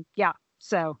it and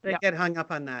so they get hung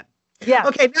up on that. Yeah.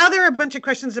 Okay, now there are a bunch of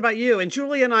questions about you, and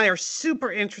Julie and I are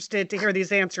super interested to hear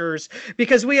these answers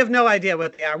because we have no idea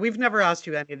what they are. We've never asked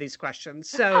you any of these questions.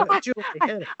 So,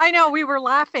 Julie. I know, we were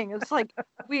laughing. It's like,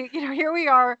 here we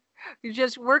are, we're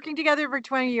just working together for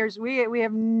 20 years. We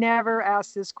have never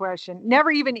asked this question, never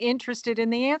even interested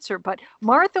in the answer. But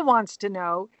Martha wants to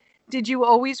know, did you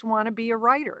always want to be a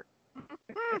writer?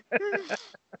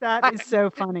 That is so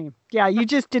funny. Yeah, you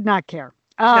just did not care.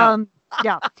 No.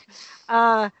 Yeah.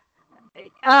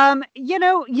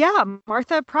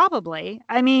 Martha, probably.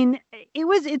 I mean,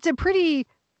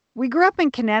 we grew up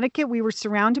in Connecticut. We were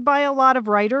surrounded by a lot of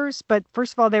writers, but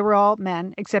first of all, they were all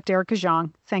men, except Erica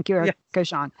Zhang. Thank you, Erica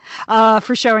Zhang,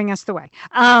 for showing us the way.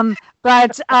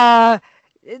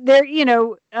 there,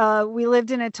 we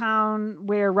lived in a town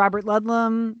where Robert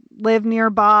Ludlum lived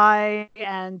nearby,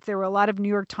 and there were a lot of New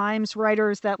York Times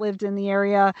writers that lived in the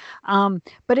area.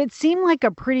 But it seemed like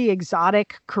a pretty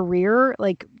exotic career.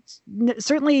 Like,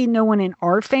 certainly no one in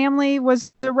our family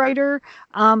was a writer,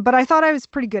 but I thought I was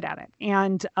pretty good at it.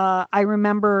 And I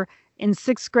remember in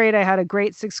sixth grade, I had a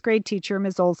great sixth grade teacher,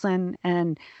 Ms. Olson,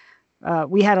 and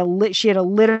she had a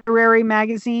literary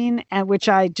magazine, and which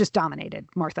I just dominated,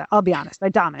 Martha. I'll be honest, I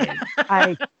dominated.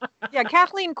 Yeah,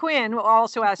 Kathleen Quinn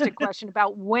also asked a question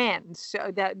about when.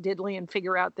 So that did Lian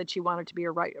figure out that she wanted to be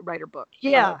a writer book?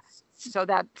 Yeah. So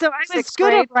I was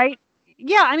good at writing.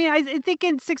 Yeah, I mean, I think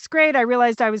in sixth grade, I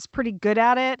realized I was pretty good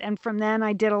at it. And from then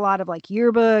I did a lot of like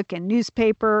yearbook and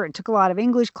newspaper and took a lot of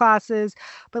English classes.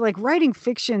 But like writing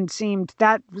fiction seemed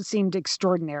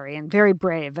extraordinary and very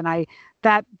brave. And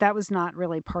that was not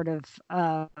really part of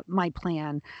my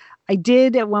plan. I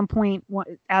did at one point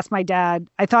ask my dad,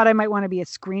 I thought I might want to be a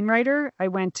screenwriter. I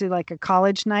went to like a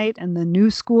college night, and the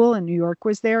New School in New York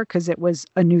was there because it was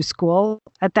a new school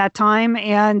at that time.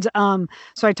 And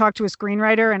so I talked to a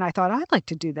screenwriter, and I thought, I'd like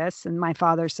to do this. And my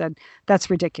father said, that's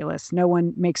ridiculous. No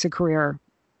one makes a career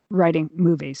writing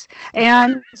movies.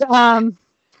 And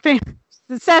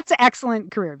that's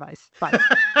excellent career advice. But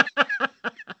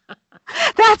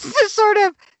that's the sort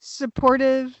of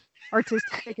supportive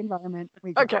artistic environment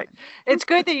we got. Okay. It's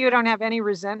good that you don't have any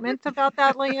resentment about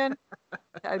that, Lian.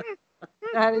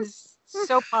 That is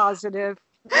so positive.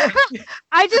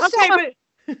 I just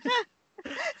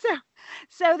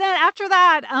so then after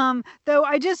that, though,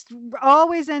 I just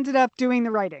always ended up doing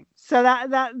the writing. So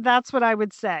that's what I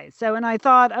would say. So, and I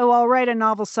thought, I'll write a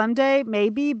novel someday,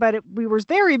 maybe, but we were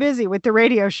very busy with the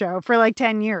radio show for like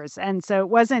 10 years. And so it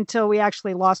wasn't until we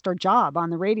actually lost our job on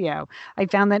the radio, I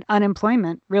found that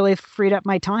unemployment really freed up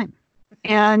my time.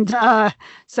 And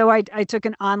so I took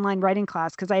an online writing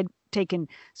class because I'd taken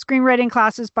screenwriting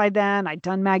classes by then. I'd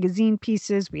done magazine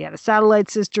pieces. We had a Satellite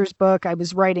Sisters book. I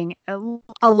was writing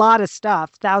a lot of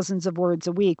stuff, thousands of words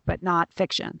a week, but not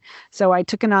fiction. So I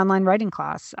took an online writing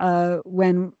class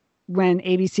when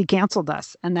ABC canceled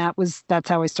us. And that's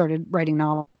how I started writing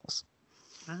novels.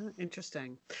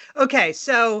 Interesting. Okay.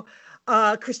 So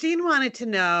Christine wanted to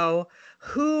know,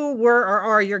 who were or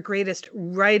are your greatest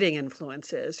writing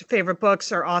influences, favorite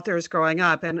books or authors growing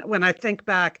up? And when I think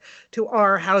back to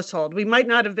our household, we might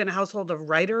not have been a household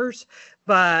of writers,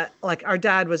 but like our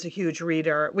dad was a huge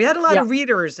reader. We had a lot of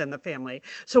readers in the family.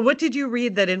 So what did you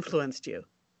read that influenced you?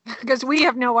 Because we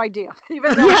have no idea,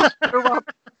 even though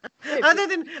other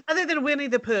than Winnie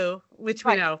the Pooh, which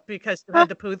we know because we had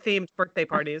the Pooh themed birthday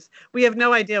parties. We have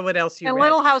no idea what else you read.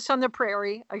 Little House on the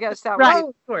Prairie, I guess that was. Oh,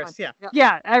 of course, yeah.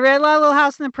 Yeah, I read Little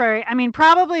House on the Prairie. I mean,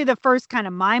 probably the first kind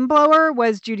of mind blower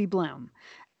was Judy Blume.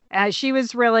 She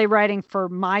was really writing for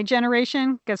my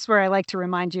generation. Guess where I like to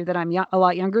remind you that I'm a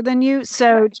lot younger than you.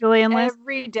 So Julian Liz.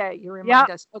 Every day you remind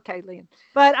us. Okay, Lian.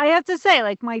 But I have to say,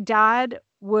 like, my dad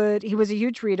he was a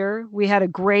huge reader. We had a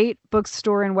great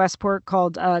bookstore in Westport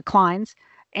called Klein's.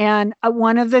 And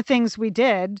one of the things we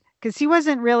did, because he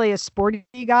wasn't really a sporty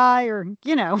guy or,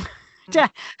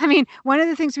 I mean, one of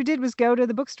the things we did was go to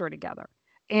the bookstore together.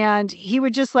 And he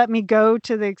would just let me go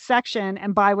to the section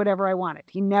and buy whatever I wanted.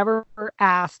 He never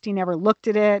asked. He never looked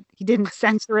at it. He didn't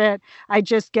censor it. I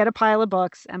just get a pile of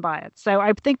books and buy it. So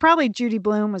I think probably Judy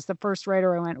Blume was the first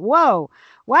writer I went, whoa,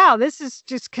 wow, this is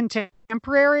just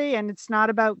contemporary and it's not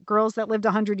about girls that lived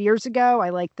 100 years ago. I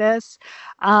like this.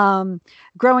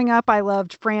 Growing up, I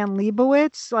loved Fran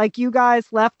Lebowitz. Like, you guys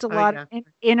left a lot of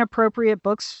inappropriate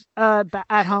books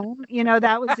at home.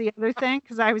 That was the other thing,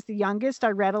 because I was the youngest.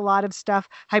 I read a lot of stuff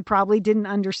I probably didn't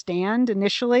understand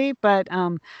initially, but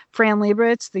Fran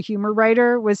Lebowitz, the humor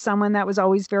writer, was someone that was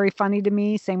always very funny to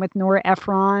me. Same with Nora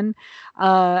Ephron.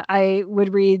 I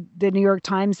would read the New York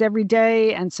Times every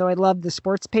day, and so I loved the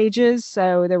sports pages.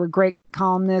 So there were great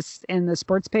columnists in the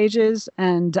sports pages,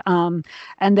 and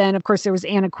then of course there was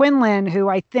Anna Quinlan, who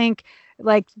I think,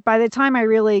 like, by the time I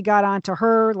really got onto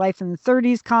her Life in the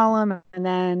 30s column and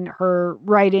then her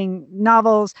writing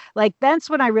novels, like, that's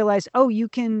when I realized, oh, you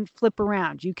can flip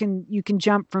around. You can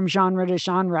jump from genre to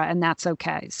genre, and that's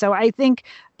okay. So I think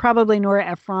probably Nora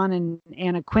Ephron and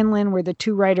Anna Quinlan were the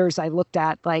two writers I looked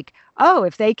at, like, oh,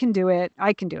 if they can do it,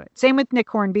 I can do it. Same with Nick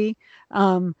Hornby.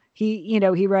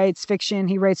 He writes fiction,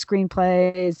 he writes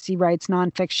screenplays, he writes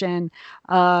nonfiction.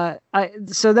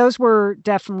 So those were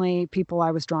definitely people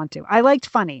I was drawn to. I liked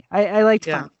funny. I liked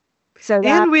funny. So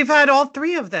and we've had all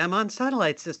three of them on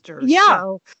Satellite Sisters. Yeah.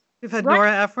 So we've had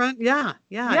Nora Ephron. Yeah.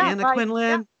 Anna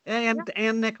Quinlan. Yeah.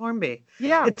 And Nick Hornby.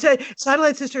 Yeah.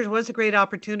 Satellite Sisters was a great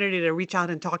opportunity to reach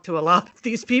out and talk to a lot of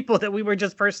these people that we were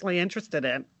just personally interested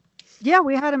in. Yeah,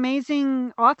 we had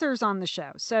amazing authors on the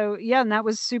show. So yeah, and that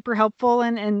was super helpful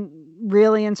and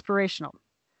really inspirational.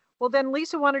 Well, then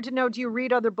Lisa wanted to know, do you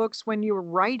read other books when you were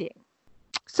writing?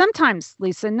 Sometimes,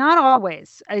 Lisa, not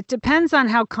always. It depends on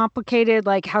how complicated,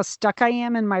 like how stuck I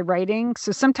am in my writing.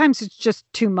 So sometimes it's just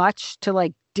too much to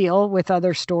like deal with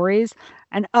other stories.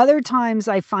 And other times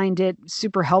I find it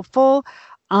super helpful.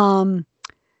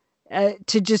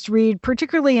 To just read,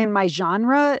 particularly in my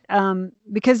genre,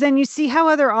 because then you see how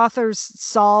other authors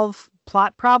solve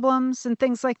plot problems and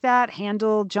things like that,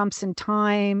 handle jumps in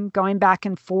time, going back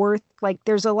and forth. Like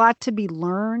there's a lot to be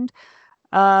learned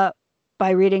by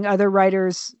reading other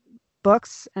writers'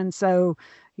 books. And so,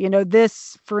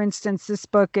 this, for instance, this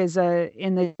book is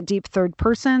in the deep third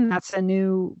person. That's a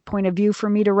new point of view for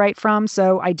me to write from.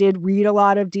 So I did read a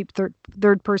lot of deep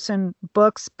third person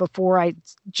books before I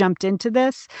jumped into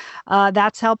this.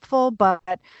 That's helpful.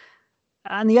 But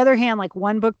on the other hand, like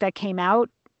one book that came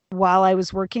out while I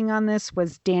was working on this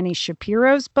was Dani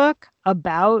Shapiro's book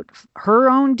about her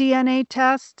own DNA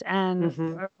test and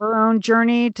her own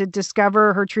journey to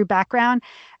discover her true background.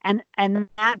 And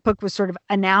that book was sort of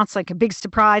announced, like a big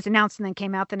surprise announced, and then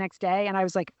came out the next day. And I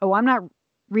was like, oh, I'm not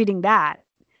reading that,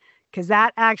 because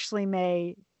that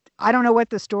actually I don't know what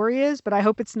the story is, but I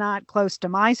hope it's not close to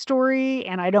my story.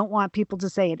 And I don't want people to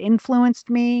say it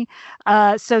influenced me.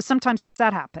 So sometimes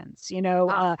that happens,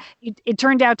 it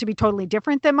turned out to be totally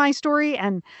different than my story,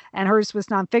 and hers was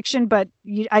nonfiction, but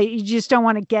you just don't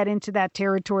want to get into that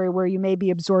territory where you may be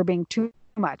absorbing too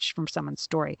much from someone's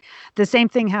story. The same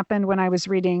thing happened when I was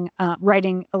writing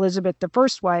Elizabeth the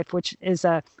First Wife, which is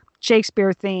a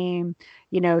Shakespeare theme,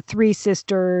 three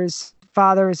sisters,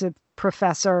 father is a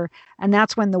professor. And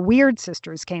that's when The Weird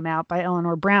Sisters came out by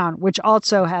Eleanor Brown, which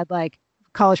also had like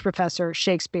college professor,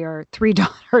 Shakespeare, three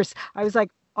daughters. I was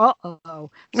like, uh-oh,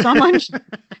 someone just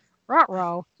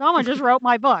wrote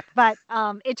my book. But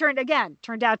it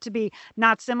turned out to be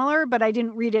not similar, but I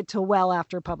didn't read it till well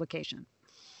after publication.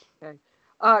 Okay.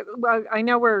 Well, I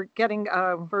know we're getting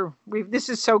this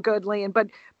is so good, Lian, but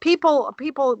people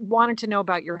wanted to know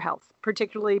about your health,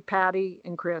 particularly Patty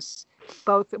and Chris.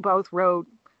 Both wrote,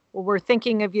 well, we're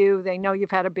thinking of you. They know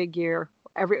you've had a big year.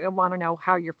 Everyone want to know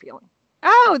how you're feeling.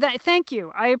 Oh, thank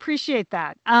you. I appreciate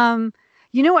that.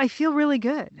 I feel really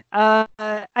good.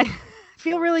 I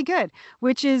feel really good,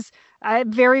 which is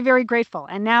I'm very, very grateful.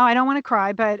 And now I don't want to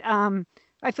cry, but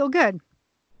I feel good.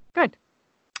 Good.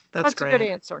 That's great. A good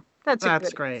answer. That's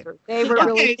great. Answer. They were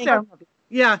really thinking of you.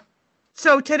 Yeah.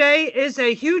 So today is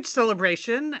a huge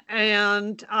celebration,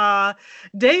 and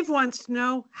Dave wants to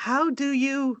know, how do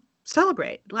you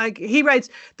celebrate? Like he writes,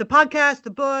 the podcast, the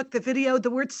book, the video,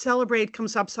 the word celebrate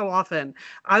comes up so often.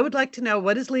 I would like to know,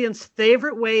 what is Lian's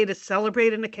favorite way to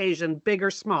celebrate an occasion, big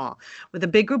or small? With a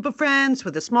big group of friends,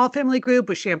 with a small family group,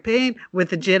 with champagne,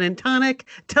 with a gin and tonic?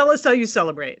 Tell us how you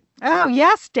celebrate. Oh,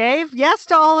 yes, Dave. Yes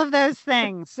to all of those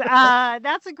things.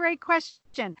 That's a great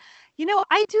question.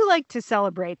 I do like to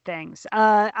celebrate things.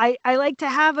 I like to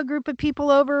have a group of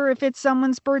people over if it's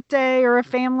someone's birthday or a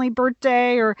family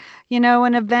birthday or,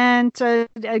 an event, a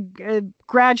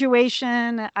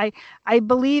graduation. I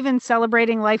believe in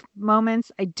celebrating life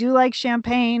moments. I do like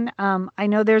champagne. I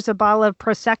know there's a bottle of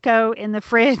Prosecco in the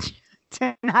fridge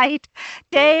tonight,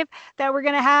 Dave, that we're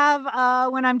going to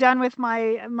have when I'm done with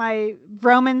my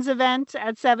Romans event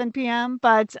at 7 p.m.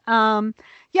 But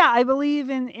I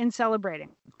believe in celebrating.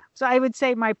 So I would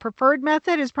say my preferred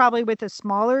method is probably with a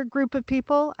smaller group of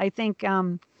people. I think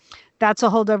that's a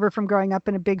holdover from growing up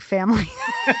in a big family.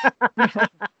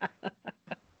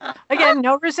 Again,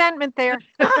 no resentment there.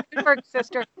 Good work,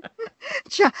 sister.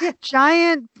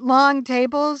 Giant long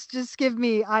tables just give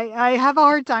me, I have a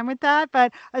hard time with that,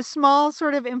 but a small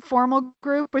sort of informal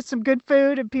group with some good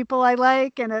food and people I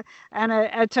like and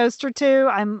a toast or two,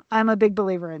 I'm a big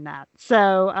believer in that.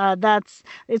 So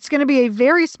it's going to be a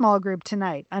very small group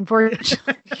tonight,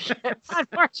 unfortunately.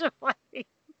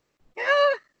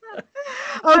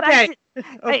 Okay.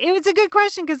 It was a good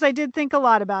question because I did think a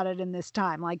lot about it in this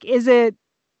time. Like, is it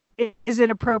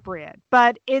appropriate?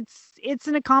 But it's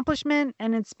an accomplishment,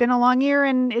 and it's been a long year,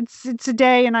 and it's a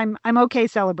day, and I'm okay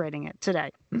celebrating it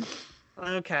today.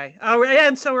 Okay. Oh,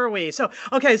 and so are we. So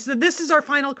this is our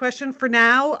final question for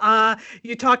now.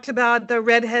 You talked about the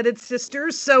redheaded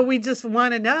sisters, so we just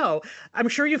want to know, I'm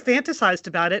sure you fantasized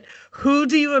about it, who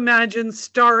do you imagine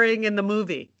starring in the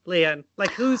movie, Lian?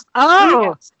 Like who's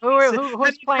playing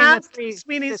the three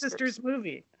Sweeney Sisters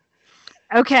movie?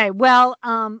 Okay, well,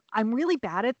 I'm really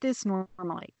bad at this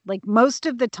normally. Like most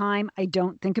of the time, I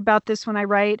don't think about this when I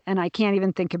write, and I can't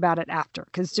even think about it after.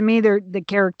 Because to me, the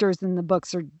characters in the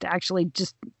books are actually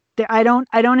just I don't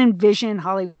envision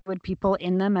Hollywood people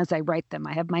in them as I write them.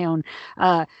 I have my own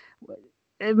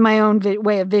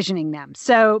way of visioning them.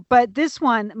 So, but this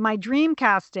one, my dream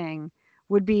casting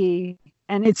would be,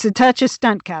 and it's a touch of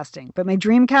stunt casting, but my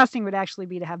dream casting would actually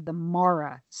be to have the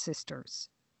Mara sisters.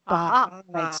 Wow.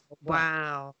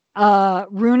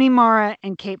 Rooney Mara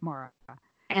and Kate Mara.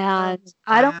 And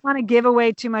I don't want to give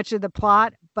away too much of the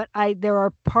plot, but there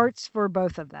are parts for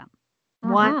both of them.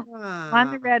 One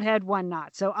the redhead, one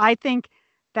not. So I think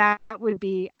that would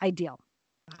be ideal.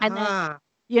 And then,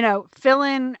 fill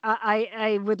in.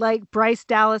 I would like Bryce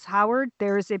Dallas Howard.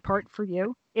 There is a part for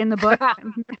you in the book.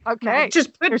 Okay,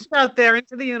 just put it out there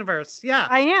into the universe. Yeah,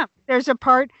 I am. There's a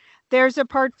part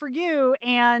for you,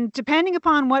 and depending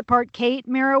upon what part Kate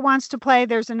Mara wants to play,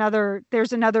 there's another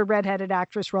redheaded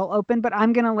actress role open. But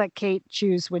I'm going to let Kate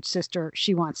choose which sister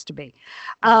she wants to be.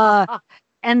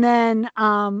 And then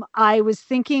I was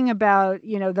thinking about,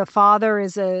 the father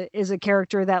is a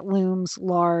character that looms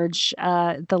large,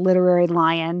 the literary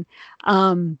lion.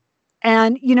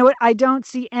 And you know what? I don't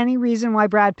see any reason why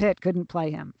Brad Pitt couldn't play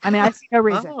him. I mean, I see no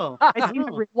reason.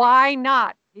 Why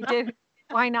not? He did.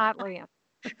 Why not, Lian?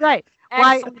 Right.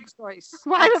 Excellent choice.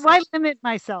 Why limit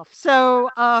myself?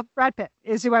 So Brad Pitt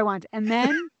is who I want. And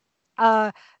then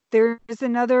there's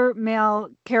another male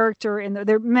character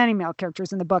there are many male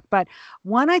characters in the book, but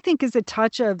one I think is a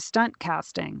touch of stunt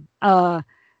casting. I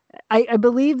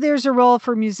believe there's a role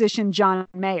for musician John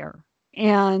Mayer.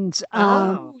 And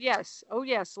yes,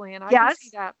 Lian, I can see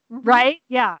that. Mm-hmm. Right?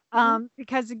 Yeah.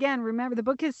 Because again, remember the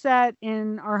book is set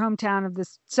in our hometown of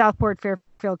this Southport,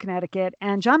 Fairfield, Connecticut,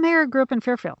 and John Mayer grew up in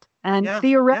Fairfield. And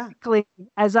theoretically,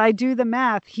 as I do the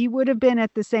math, he would have been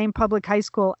at the same public high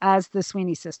school as the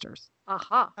Sweeney sisters.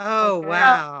 Oh, okay.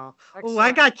 Wow. Oh,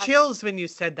 I got chills when you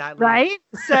said that. Right?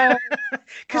 So,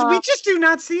 because we just do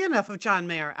not see enough of John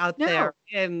Mayer out there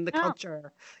in the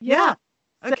culture. Yeah.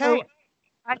 Okay. So,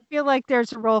 I feel like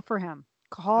there's a role for him.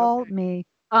 Call me.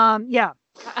 Yeah.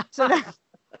 So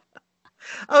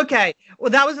okay. Well,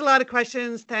 that was a lot of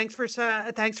questions. Thanks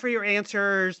for your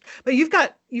answers. But you've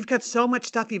got so much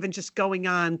stuff even just going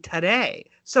on today.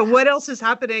 So what else is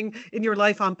happening in your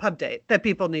life on Pub Date that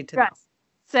people need to know?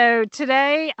 So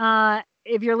today,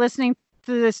 if you're listening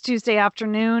to this Tuesday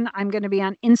afternoon, I'm going to be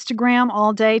on Instagram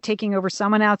all day, taking over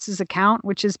someone else's account,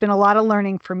 which has been a lot of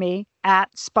learning for me at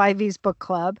Spivey's Book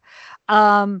Club.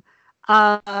 There'll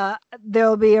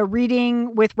be a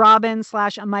reading with Robin /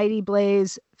 A Mighty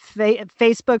Blaze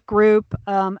Facebook group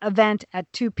event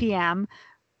at 2 p.m.,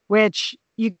 which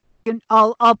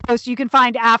I'll post. You can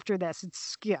find after this.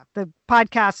 The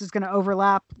podcast is going to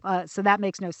overlap, so that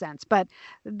makes no sense. But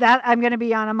that I'm going to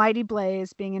be on A Mighty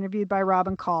Blaze, being interviewed by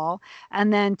Robin Call,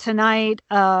 and then tonight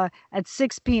at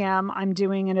 6 p.m. I'm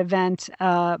doing an event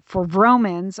for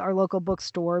Vroman's, our local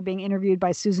bookstore, being interviewed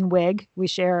by Susan Wigg. We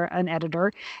share an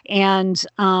editor, and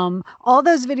all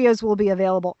those videos will be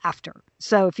available after.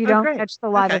 So if you don't catch the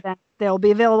live event, they'll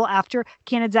be available after.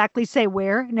 Can't exactly say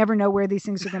where. Never know where these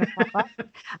things are going to pop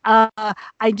up.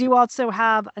 I do also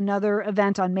have another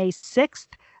event on May 6th.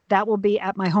 That will be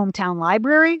at my hometown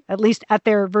library, at least at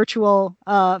their virtual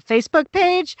Facebook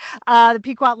page, the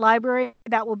Pequot Library.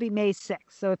 That will be May 6th.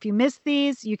 So if you miss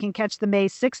these, you can catch the May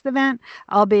 6th event.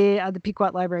 I'll be at the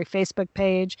Pequot Library Facebook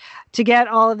page. To get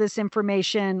all of this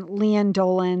information,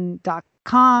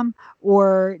 liandolan.com,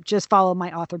 or just follow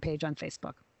my author page on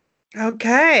Facebook.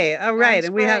 Okay. All right.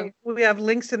 And we have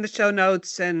links in the show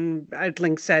notes and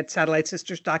links at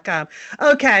satellitesisters.com.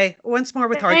 Okay. Once more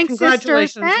with heart.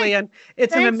 Congratulations, Lian.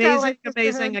 It's an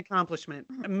amazing accomplishment.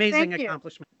 Amazing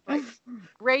accomplishment. Right.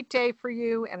 Great day for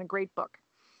you and a great book.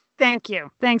 Thank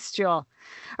you. Thanks, Jewel.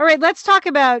 All right. Let's talk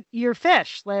about your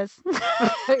fish, Liz.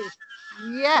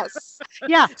 Yes.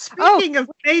 Yeah. Speaking of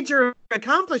major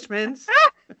accomplishments.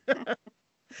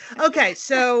 Okay,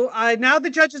 so now the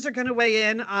judges are going to weigh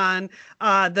in on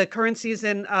the current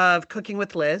season of Cooking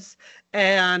with Liz.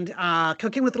 And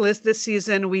Cooking with Liz this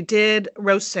season, we did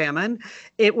roast salmon.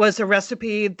 It was a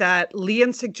recipe that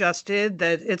Lian suggested,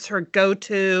 that it's her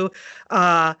go-to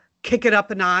kick it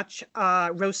up a notch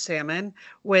roast salmon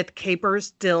with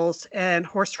capers, dills, and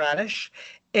horseradish.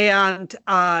 And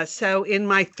so in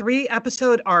my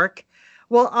 3-episode arc,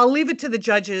 well, I'll leave it to the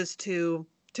judges to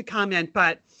comment,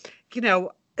 but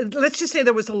let's just say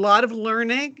there was a lot of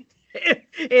learning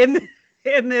in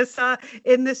this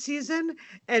season,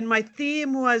 and my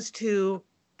theme was to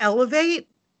elevate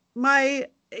my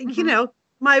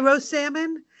my roast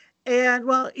salmon, and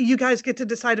well, you guys get to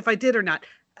decide if I did or not.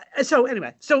 So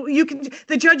anyway,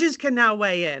 the judges can now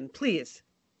weigh in, please.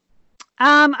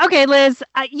 Okay, Liz.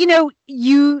 I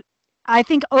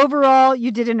think overall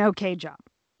you did an okay job.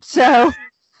 So.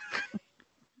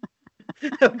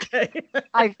 Okay.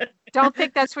 I don't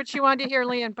think that's what you wanted to hear,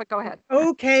 Leanne, but go ahead.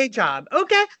 Okay, job.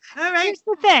 Okay. All right. Here's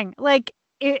the thing, like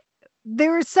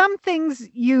there are some things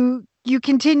you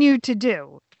continue to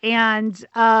do, and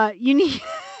you need,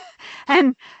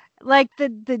 and like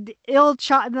the ill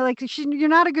chop, like you're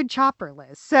not a good chopper,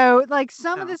 Liz. So like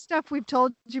some of No. the stuff we've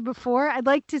told you before, I'd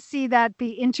like to see that be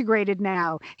integrated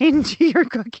now into your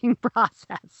cooking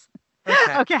process.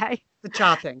 Okay. Okay. The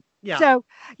chopping. Yeah. So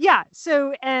yeah.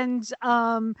 So and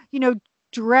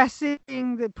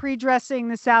dressing, the pre-dressing,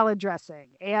 the salad dressing.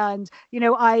 And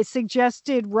I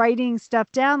suggested writing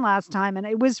stuff down last time and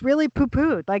it was really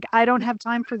poo-pooed. Like I don't have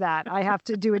time for that. I have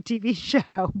to do a TV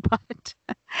show.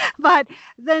 But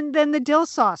then the dill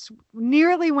sauce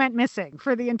nearly went missing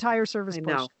for the entire service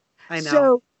portion. I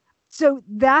know. So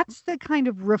that's the kind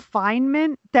of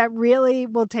refinement that really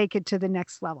will take it to the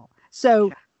next level.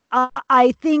 So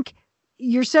I think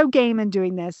you're so game in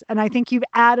doing this, and I think you've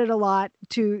added a lot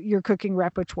to your cooking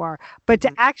repertoire. But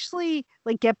to actually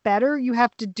like get better, you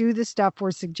have to do the stuff we're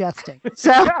suggesting.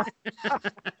 So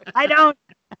I don't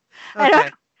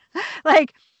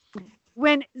like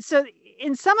in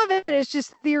some of it, it's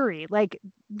just theory. Like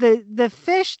the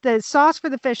fish, the sauce for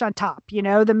the fish on top,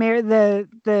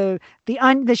 the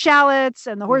shallots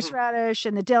and the horseradish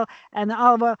and the dill and the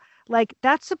olive oil, like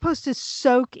that's supposed to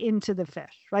soak into the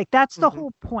fish. Like that's the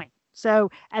whole point.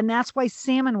 So, and that's why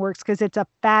salmon works, because it's a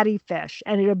fatty fish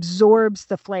and it absorbs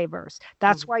the flavors.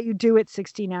 That's why you do it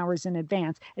 16 hours in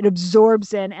advance. It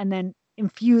absorbs in and then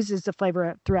infuses the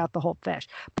flavor throughout the whole fish.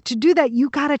 But to do that, you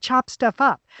got to chop stuff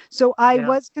up. So I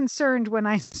was concerned when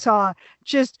I saw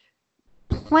just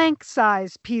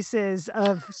plank-sized pieces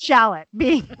of shallot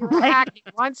being hacking.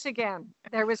 Once again,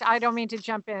 I don't mean to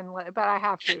jump in, but I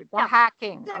have to. The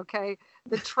hacking, okay?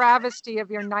 The travesty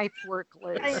of your knife work,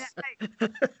 Liz.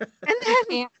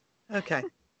 Okay.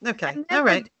 And All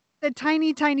right. The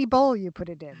tiny bowl you put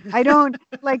it in. I don't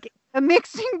like a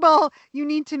mixing bowl. You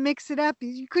need to mix it up.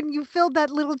 You filled that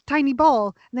little tiny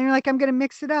bowl and then you're like, I'm going to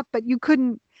mix it up, but you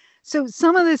couldn't. So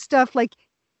some of this stuff, like,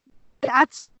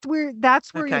 that's where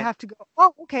you have to go.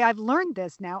 Oh, okay. I've learned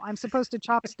this now. I'm supposed to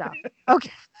chop stuff.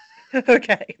 Okay.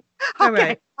 Okay. All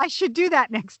right. I should do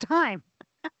that next time.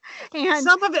 And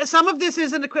some of this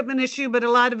is an equipment issue, but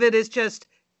a lot of it is just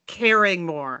caring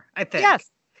more, I think.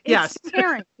 Yes. It's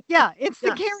caring. Yeah. It's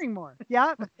the caring more.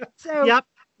 Yeah. So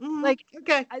like,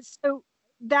 okay. So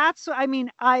that's, I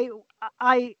mean,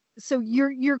 so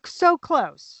you're so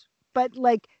close, but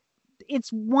like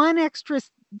it's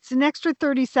an extra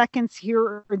 30 seconds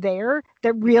here or there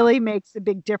that really makes a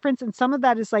big difference. And some of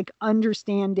that is like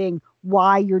understanding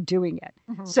why you're doing it.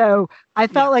 So I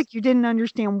felt like you didn't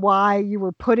understand why you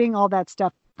were putting all that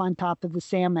stuff on top of the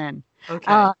salmon.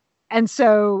 Okay. And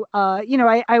so,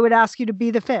 I would ask you to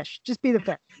be the fish. Just be the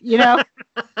fish,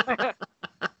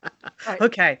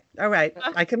 Okay. All right.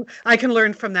 I can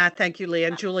learn from that. Thank you, Leah.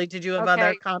 And Julie, did you have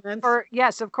other comments?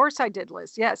 Yes, of course I did,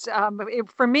 Liz. Yes.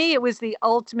 For me, it was the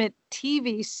ultimate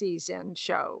TV season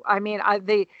show. I mean,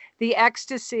 the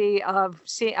ecstasy of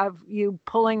you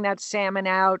pulling that salmon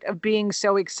out, of being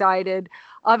so excited,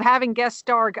 of having guest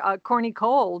star Corny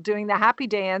Cole doing the happy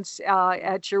dance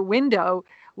at your window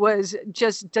was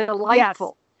just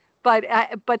delightful.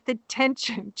 Yes. But the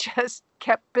tension just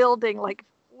kept building. Like,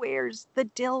 where's the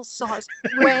dill sauce?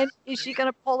 When is she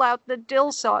going to pull out the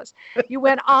dill sauce? You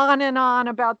went on and on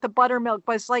about the buttermilk,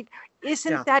 but it's like,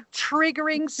 isn't that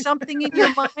triggering something in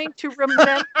your mind to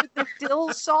remember the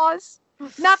dill sauce?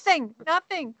 Nothing.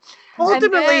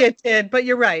 Ultimately, it did, but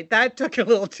you're right. That took a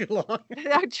little too long.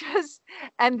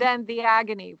 And then the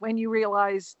agony when you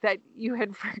realize that you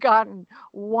had forgotten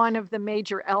one of the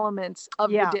major elements of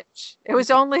the dish. It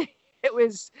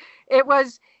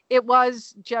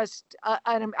was just,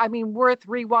 I mean, worth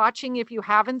rewatching if you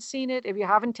haven't seen it, if you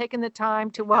haven't taken the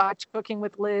time to watch Cooking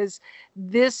with Liz.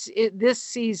 This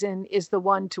season is the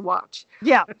one to watch.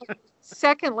 Yeah.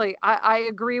 Secondly, I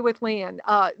agree with Leanne.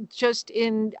 Just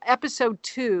in episode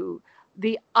 2,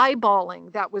 the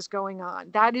eyeballing that was going on,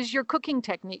 that is your cooking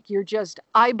technique. You're just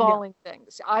eyeballing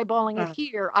things, eyeballing it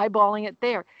here, eyeballing it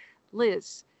there.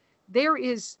 Liz, there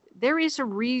is a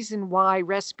reason why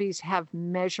recipes have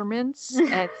measurements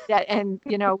and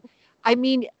I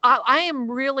mean, I am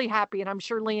really happy, and I'm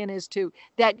sure Leanne is too,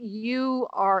 that you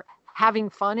are having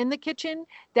fun in the kitchen,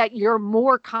 that you're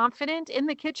more confident in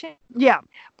the kitchen. Yeah.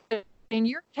 In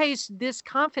your case, this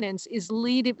confidence is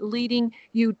leading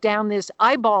you down this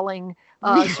eyeballing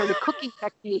sort of cooking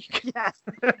technique. Yes.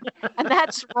 And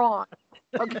that's wrong.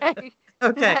 Okay.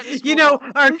 Okay. That is You know,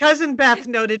 wrong. our cousin Beth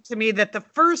noted to me that the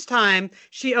first time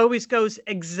she always goes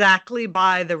exactly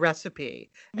by the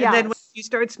recipe. And then when Yes. she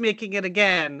starts making it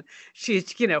again, she's,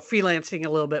 freelancing a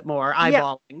little bit more, Yeah.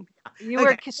 eyeballing. You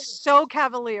were Okay. so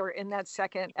cavalier in that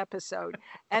second episode,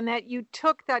 and that you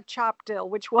took that chopped dill,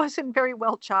 which wasn't very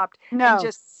well chopped, and No.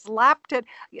 just slapped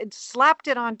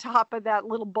it on top of that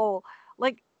little bowl.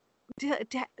 Like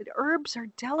herbs are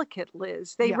delicate,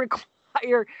 Liz. They Yeah.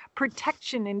 require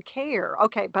protection and care.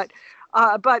 Okay, but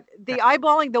the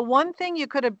eyeballing, the one thing you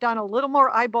could have done a little more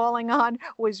eyeballing on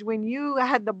was when you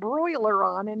had the broiler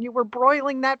on and you were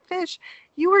broiling that fish.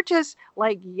 You were just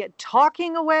like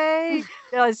talking away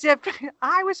as if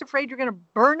I was afraid you're going to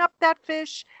burn up that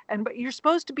fish. But you're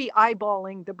supposed to be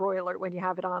eyeballing the broiler when you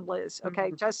have it on, Liz.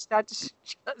 Okay, that's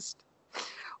just.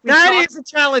 That is a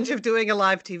challenge of doing a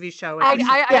live TV show.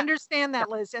 I understand that,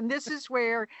 Liz, and this is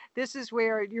where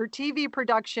your TV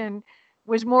production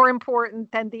was more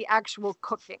important than the actual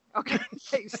cooking. Okay,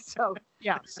 so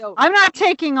Yeah. so I'm not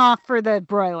taking off for the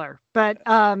broiler, but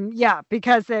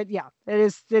because it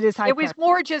is high. it was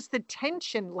more just the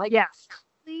tension. Like, yes.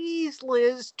 please,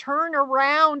 Liz, turn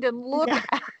around and look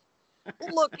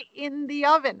look in the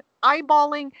oven.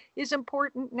 Eyeballing is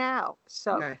important now.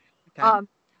 So. Okay.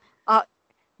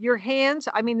 Your hands,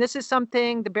 I mean, this is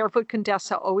something the Barefoot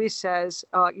Condessa always says,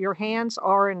 your hands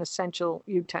are an essential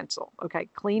utensil. Okay,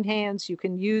 clean hands, you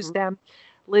can use them.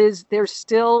 Liz, there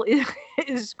still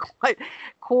is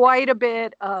quite a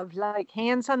bit of like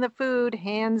hands on the food,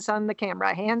 hands on the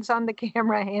camera, hands on the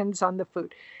camera, hands on the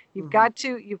food. You've got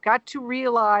to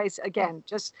realize, again,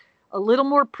 just a little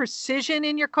more precision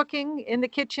in your cooking in the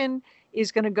kitchen is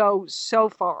going to go so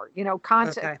far,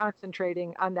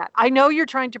 concentrating on that. I know you're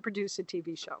trying to produce a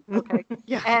TV show. Okay.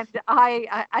 Yeah. And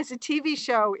I, as a TV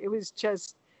show, it was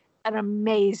just an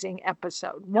amazing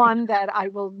episode, one that I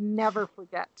will never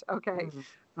forget. Okay.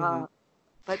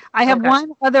 But I have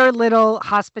one other little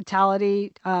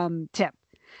hospitality tip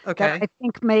Okay. that I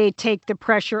think may take the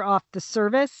pressure off the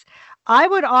service. I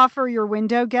would offer your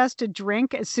window guest a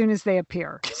drink as soon as they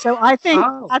appear. So I think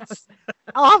that's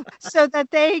so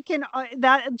that they can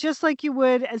that just like you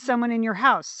would as someone in your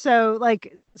house. So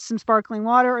like some sparkling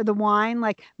water or the wine,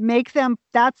 like make them.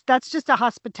 That's just a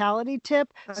hospitality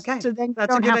tip. Okay. So then you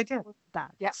That's a don't good have idea. to worry about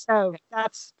that. Yeah. So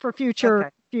that's for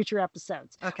future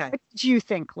episodes. Okay. What did you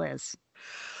think, Liz?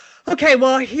 Okay,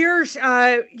 well, here's,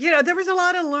 there was a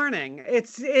lot of learning.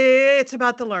 It's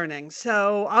about the learning.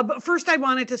 So but first I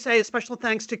wanted to say a special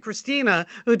thanks to Christina,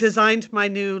 who designed my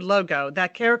new logo.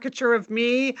 That caricature of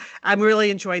me, I'm really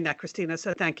enjoying that, Christina.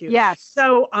 So thank you. Yes.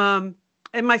 So,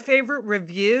 and my favorite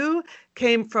review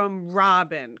came from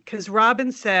Robin, because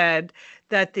Robin said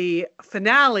that the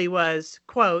finale was,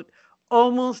 quote,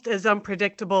 almost as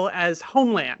unpredictable as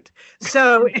Homeland.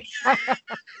 So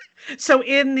so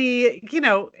in the,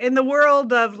 in the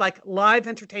world of like live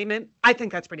entertainment, I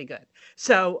think that's pretty good.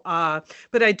 So,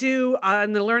 but I do,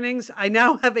 in the learnings, I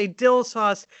now have a dill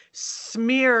sauce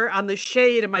smear on the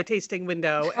shade of my tasting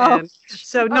window. And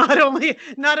so not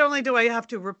only do I have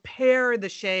to repair the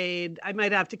shade, I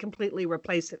might have to completely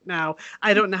replace it now.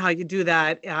 I don't know how you do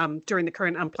that during the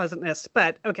current unpleasantness,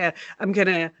 but okay, I'm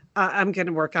going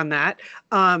to work on that.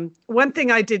 One thing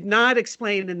I did not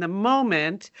explain in the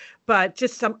moment, but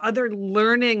just some other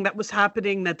learning that was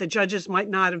happening that the judges might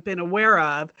not have been aware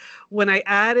of. When I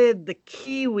added the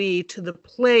kiwi to the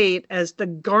plate as the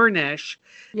garnish,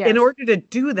 in order to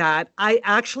do that, I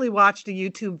actually watched a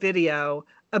YouTube video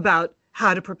about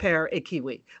how to prepare a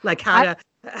kiwi, like how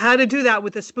to do that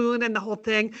with a spoon and the whole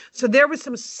thing. So there was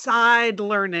some side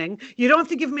learning. You don't have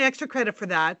to give me extra credit for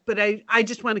that, but I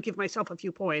just want to give myself a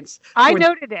few points. I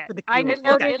noted it. I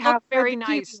noted it looked very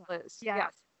nice, Liz.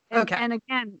 Yes. Okay. And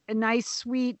again, a nice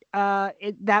sweet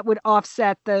that would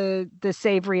offset the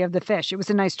savory of the fish. It was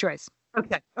a nice choice.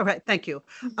 Okay. All right. Thank you.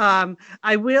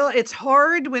 It's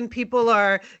hard when people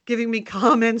are giving me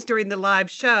comments during the live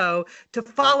show to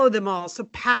follow them all. So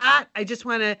Pat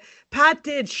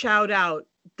did shout out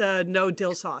the no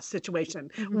dill sauce situation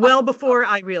well before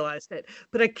I realized it,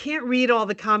 but I can't read all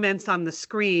the comments on the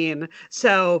screen.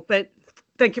 So, but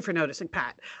thank you for noticing,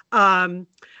 Pat.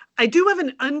 I do have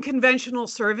an unconventional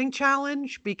serving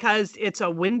challenge because it's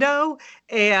a window.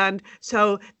 And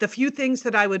so the few things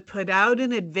that I would put out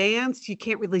in advance, you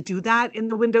can't really do that in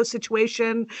the window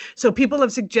situation. So people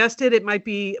have suggested it might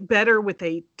be better with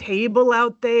a table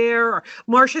out there. Or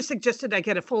Marcia suggested I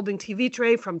get a folding TV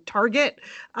tray from Target.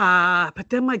 But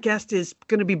then my guest is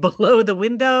going to be below the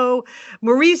window.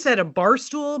 Marie said a bar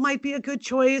stool might be a good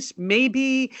choice.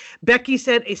 Maybe. Becky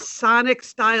said a Sonic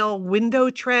style window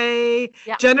tray.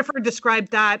 Yeah. Jennifer Jennifer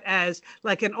described that as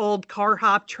like an old car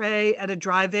hop tray at a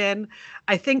drive-in.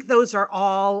 I think those are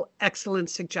all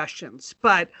excellent suggestions.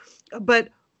 But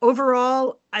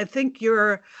overall, I think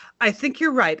you're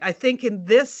right. I think in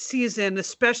this season,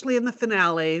 especially in the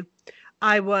finale,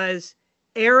 I was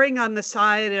erring on the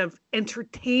side of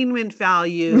entertainment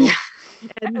value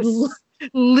and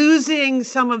losing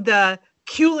some of the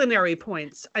culinary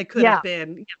points I could have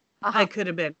been. I could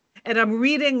have been. And I'm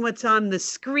reading what's on the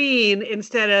screen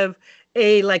instead of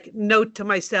a like note to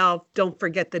myself, don't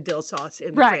forget the dill sauce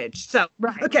in the fridge. So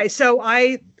okay, so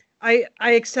I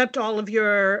accept all of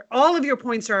your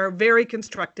points are very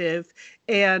constructive,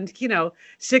 and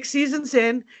 6 seasons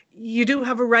in, you do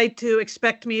have a right to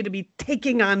expect me to be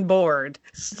taking on board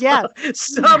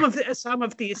some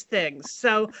of these things.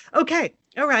 So okay,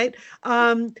 all right.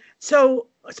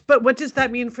 But what does that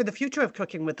mean for the future of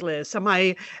Cooking with Liz?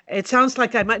 It sounds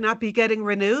like I might not be getting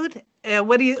renewed.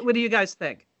 What do you guys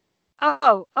think?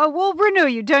 We'll renew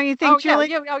you, don't you think,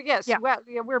 Julie? Yes. Yeah. Well,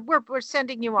 we're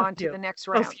sending you on to the next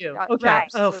round. Okay.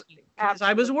 Absolutely.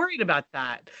 I was worried about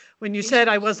that when you said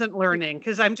I wasn't learning,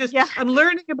 because I'm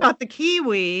learning about the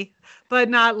kiwi, but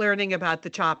not learning about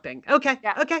the chopping. Okay.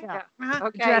 Yeah. Okay. Yeah.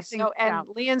 Okay. So, and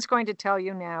Leanne's going to tell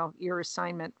you now your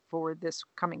assignment for this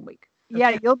coming week. Okay.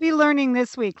 Yeah, you'll be learning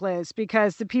this week, Liz,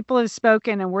 because the people have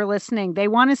spoken and we're listening. They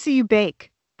want to see you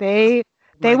bake. They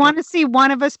want to see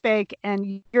one of us bake,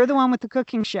 and you're the one with the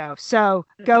cooking show. So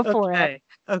go for it.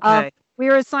 Okay.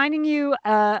 We're assigning you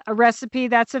a recipe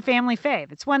that's a family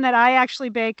fave. It's one that I actually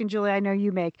bake, and Julie, I know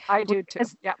you make. I do too.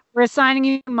 Yeah. We're assigning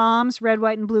you Mom's red,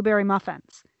 white, and blueberry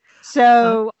muffins.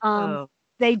 So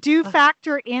they do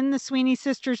factor in the Sweeney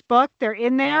Sisters book. They're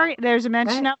in there. There's a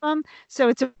mention of them. So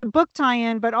it's a book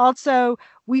tie-in, but also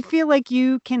we feel like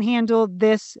you can handle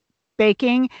this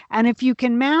baking. And if you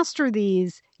can master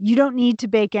these, you don't need to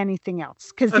bake anything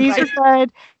else, because these are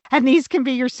good, and these can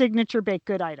be your signature baked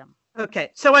good item.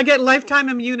 Okay. So I get lifetime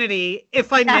immunity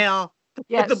if I nail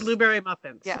the blueberry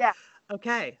muffins. Yeah.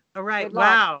 Okay. All right. Good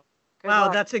luck. Wow,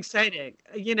 that's exciting.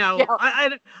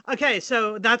 Okay,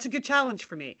 so that's a good challenge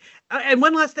for me. And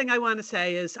one last thing I want to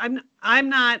say is I'm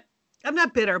not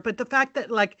bitter, but the fact that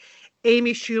like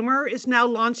Amy Schumer is now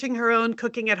launching her own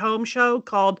cooking at home show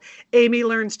called Amy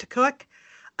Learns to Cook.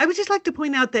 I would just like to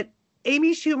point out that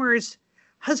Amy Schumer's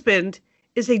husband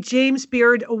is a James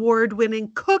Beard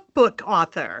Award-winning cookbook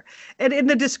author. And in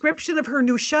the description of her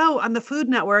new show on the Food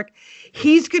Network,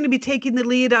 he's going to be taking the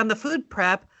lead on the food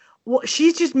prep. Well,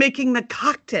 she's just making the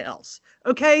cocktails.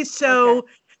 Okay. So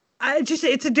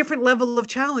it's a different level of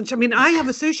challenge. I mean, I have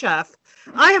a sous chef,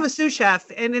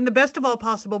 and in the best of all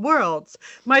possible worlds,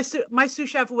 my sous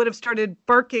chef would have started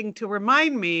barking to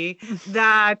remind me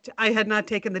that I had not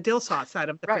taken the dill sauce out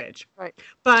of the fridge. Right.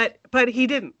 But he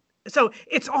didn't. So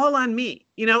it's all on me.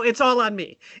 It's all on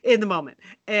me in the moment.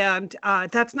 And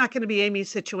that's not going to be Amy's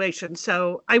situation.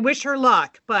 So I wish her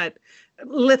luck, but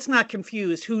let's not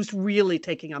confuse who's really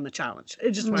taking on the challenge.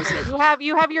 I just want to say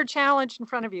you have your challenge in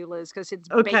front of you, Liz, because it's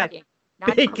baking,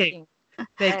 not cooking.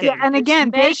 Baking. Yeah, and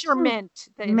again, measurement.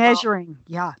 Measuring.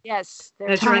 Yeah. Yes.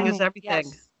 Measuring is everything.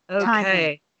 Yes.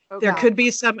 Okay. There could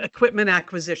be some equipment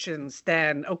acquisitions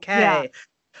then. Okay. Yeah.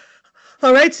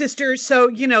 All right, sisters. So,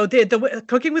 the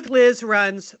Cooking with Liz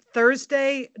runs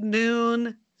Thursday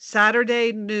noon,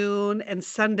 Saturday noon, and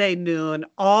Sunday noon,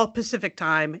 all Pacific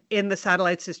time, in the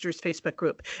Satellite Sisters Facebook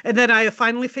group. And then I have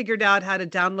finally figured out how to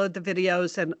download the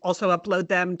videos and also upload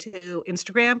them to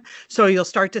Instagram. So you'll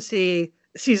start to see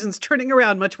seasons turning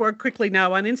around much more quickly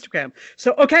now on Instagram.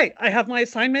 So, okay, I have my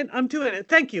assignment. I'm doing it.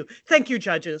 Thank you. Thank you,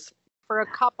 judges. For a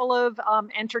couple of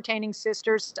entertaining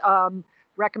sisters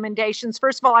recommendations.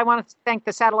 First of all, I want to thank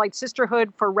the Satellite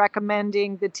Sisterhood for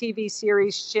recommending the TV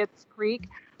series Schitt's Creek.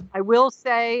 I will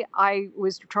say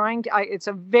it's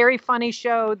a very funny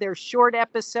show. They're short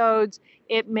episodes.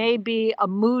 It may be a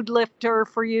mood lifter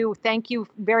for you. Thank you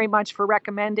very much for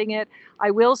recommending it. I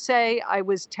will say I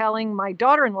was telling my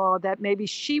daughter-in-law that maybe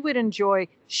she would enjoy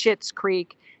Schitt's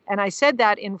Creek. And I said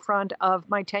that in front of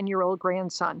my 10-year-old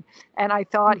grandson. And I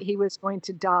thought he was going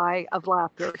to die of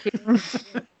laughter.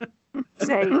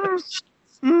 Say Schitt's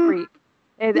Creek.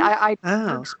 I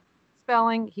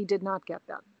spelling, he did not get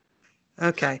that.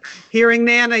 Okay. Hearing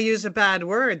Nana use a bad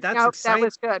word. That's exciting. That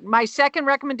was good. My second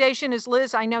recommendation is,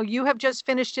 Liz, I know you have just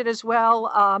finished it as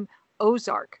well.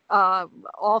 Ozark,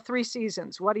 all 3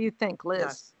 seasons. What do you think, Liz?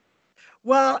 Yes.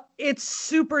 Well, it's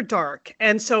super dark.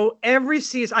 And so every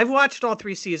season, I've watched all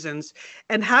 3 seasons,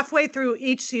 and halfway through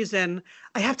each season,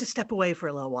 I have to step away for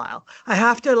a little while. I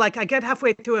have to I get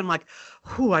halfway through and I'm like,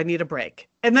 whew, I need a break.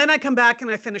 And then I come back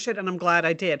and I finish it and I'm glad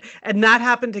I did. And that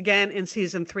happened again in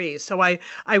season 3. So I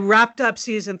wrapped up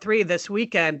season 3 this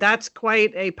weekend. That's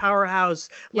quite a powerhouse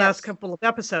last couple of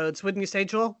episodes. Wouldn't you say,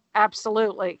 Joel?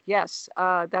 Absolutely. Yes.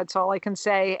 That's all I can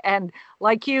say. And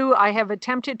like you, I have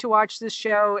attempted to watch this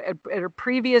show at a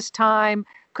previous time.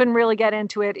 Couldn't really get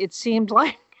into it. It seemed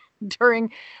like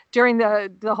during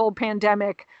the whole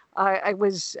pandemic, I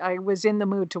was in the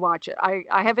mood to watch it.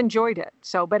 I have enjoyed it.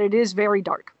 So, but it is very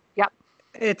dark. Yep.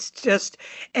 It's just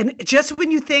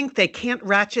when you think they can't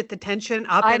ratchet the tension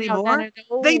up anymore,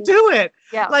 no. they do it.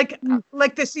 Yeah.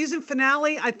 Like the season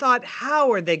finale, I thought, how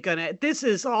are they gonna? This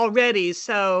is already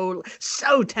so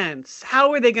tense.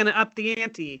 How are they gonna up the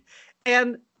ante?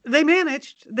 And they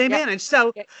managed.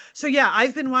 So yeah,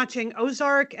 I've been watching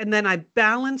Ozark, and then I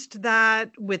balanced that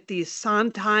with the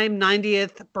Sondheim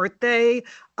 90th birthday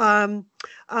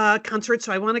concert.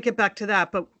 So I want to get back to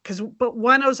that, but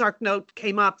one Ozark note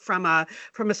came up from a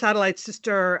Satellite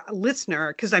Sister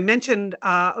listener, because I mentioned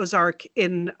Ozark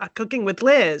in Cooking with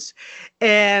Liz,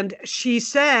 and she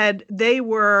said they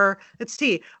were. Let's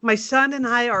see, my son and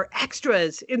I are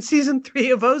extras in season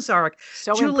 3 of Ozark.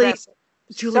 So Julie, impressive.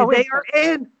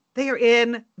 They are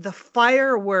in the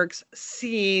fireworks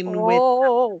scene with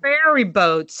the ferry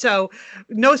boat. So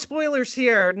no spoilers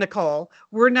here, Nicole.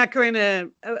 We're not going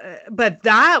to, but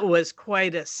that was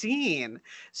quite a scene.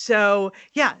 So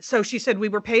yeah, so she said we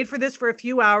were paid for this for a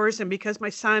few hours, and because my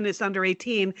son is under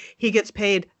 18, he gets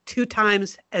paid 2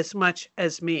 times as much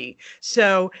as me.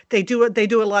 So they do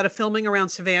a lot of filming around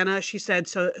Savannah, she said.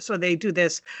 So they do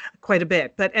this quite a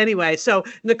bit. But anyway, so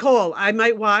Nicole, I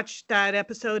might watch that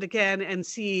episode again and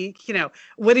see,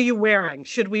 what are you wearing?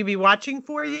 Should we be watching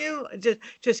for you?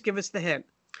 Just give us the hint.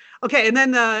 Okay, and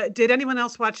then did anyone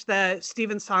else watch the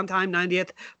Stephen Sondheim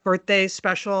 90th birthday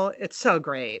special? It's so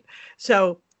great.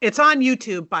 So it's on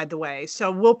YouTube, by the way.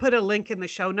 So we'll put a link in the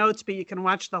show notes, but you can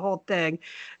watch the whole thing.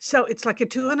 So it's like a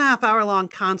 2.5 hour long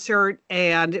concert,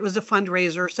 and it was a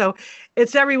fundraiser. So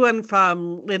it's everyone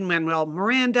from Lin-Manuel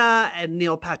Miranda and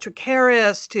Neil Patrick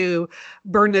Harris to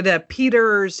Bernadette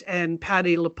Peters and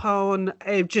Patti LuPone.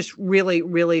 Just really,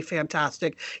 really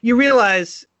fantastic. You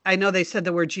realize, I know they said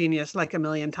the word genius like a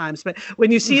million times, but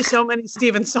when you see so many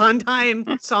Stephen Sondheim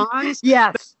songs,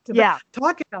 yes,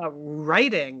 talk about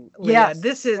writing, Leah.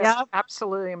 This is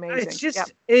absolutely amazing.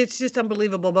 It's just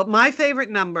unbelievable. But my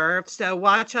favorite number, so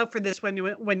watch out for this when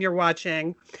you're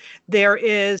watching. There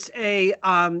is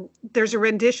there's a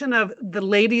rendition of The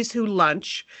Ladies Who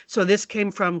Lunch. So this came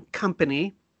from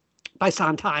Company by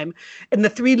Sondheim, and the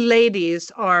 3 ladies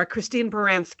are Christine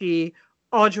Baranski,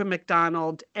 Audra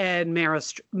McDonald, and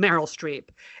Meryl Streep.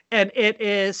 And it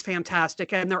is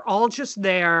fantastic. And they're all just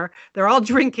there. They're all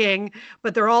drinking,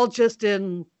 but they're all just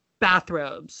in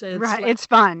bathrobes. It's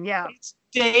fun. Yeah. It's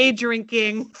day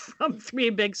drinking from 3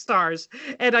 big stars.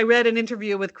 And I read an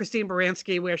interview with Christine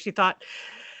Baranski where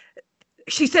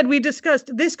she said, we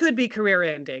discussed this could be career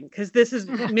ending because this is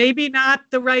maybe not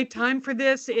the right time for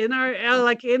this in our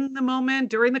in the moment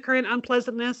during the current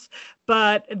unpleasantness,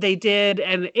 but they did.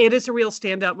 And it is a real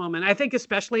standout moment. I think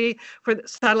especially for the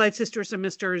Satellite Sisters and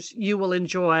Misters, you will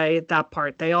enjoy that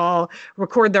part. They all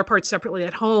record their parts separately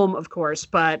at home, of course.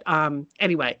 But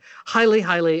anyway, highly,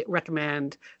 highly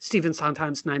recommend Stephen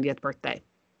Sondheim's 90th birthday.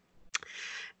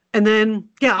 And then,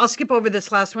 I'll skip over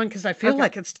this last one because I feel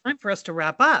like it's time for us to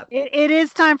wrap up. It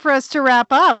is time for us to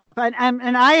wrap up.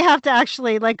 And I have to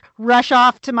actually rush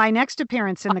off to my next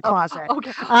appearance in the closet.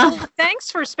 Okay.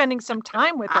 Thanks for spending some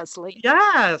time with us, Lee.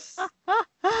 Yes.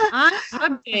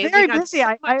 I'm very busy.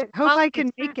 I hope I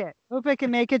can make it. Hope I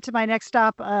can make it to my next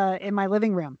stop in my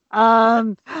living room.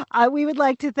 We would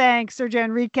like to thank Sergio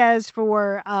Enriquez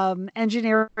for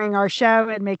engineering our show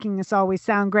and making us always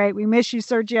sound great. We miss you,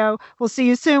 Sergio. We'll see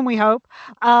you soon, we hope.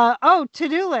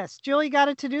 To-do list. Julie, got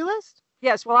a to-do list?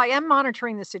 Yes, well, I am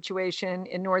monitoring the situation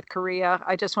in North Korea.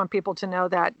 I just want people to know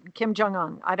that Kim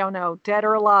Jong-un, I don't know, dead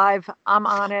or alive, I'm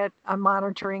on it. I'm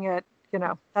monitoring it.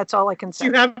 That's all I can say.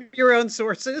 You have your own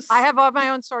sources? I have all my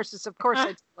own sources. Of course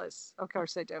I do, Liz. Of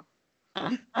course I do.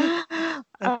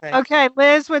 Okay,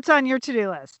 Liz, what's on your to-do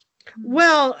list?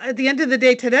 Well, at the end of the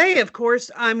day today, of course,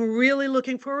 I'm really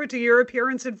looking forward to your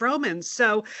appearance at Vroman's.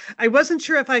 So I wasn't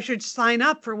sure if I should sign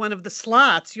up for one of the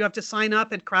slots. You have to sign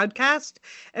up at Crowdcast.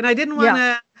 And I didn't want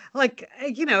to,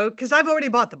 because I've already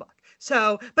bought the book.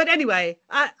 So, but anyway,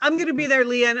 I'm going to be there,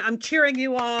 Leanne. I'm cheering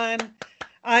you on.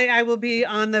 I will be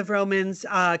on the Vroman's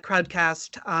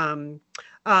Crowdcast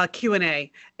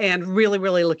Q&A and really,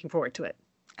 really looking forward to it.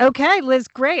 Okay, Liz,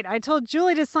 great. I told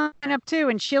Julie to sign up too,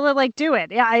 and Sheila, like, do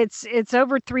it. Yeah, it's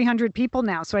over 300 people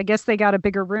now, so I guess they got a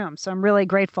bigger room. So I'm really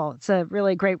grateful. It's a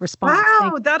really great response.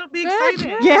 Wow, that'll be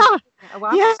exciting. Yeah.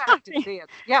 Well, I'm excited to see it.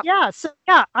 Yeah. Yeah. So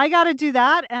yeah, I got to do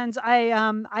that. And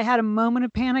I had a moment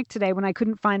of panic today when I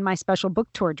couldn't find my special book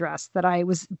tour dress that I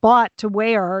was bought to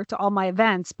wear to all my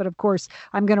events. But of course,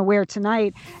 I'm going to wear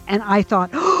tonight. And I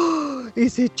thought, oh,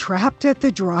 is it trapped at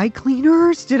the dry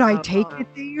cleaners? Did I take it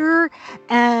there?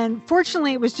 And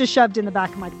fortunately, it was just shoved in the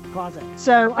back of my closet.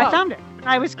 So I found it.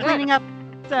 I was cleaning up.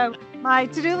 So my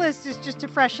to-do list is just to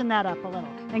freshen that up a little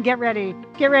and get ready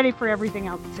for everything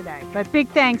else today. But big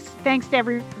thanks to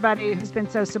everybody who's been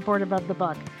so supportive of the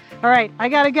book. All right, I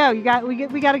gotta go. We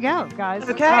gotta go, guys.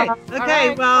 Okay. Right,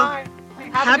 well, bye.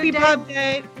 happy pub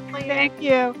day. Thank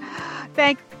you.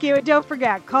 And don't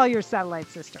forget, call your satellite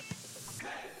sister.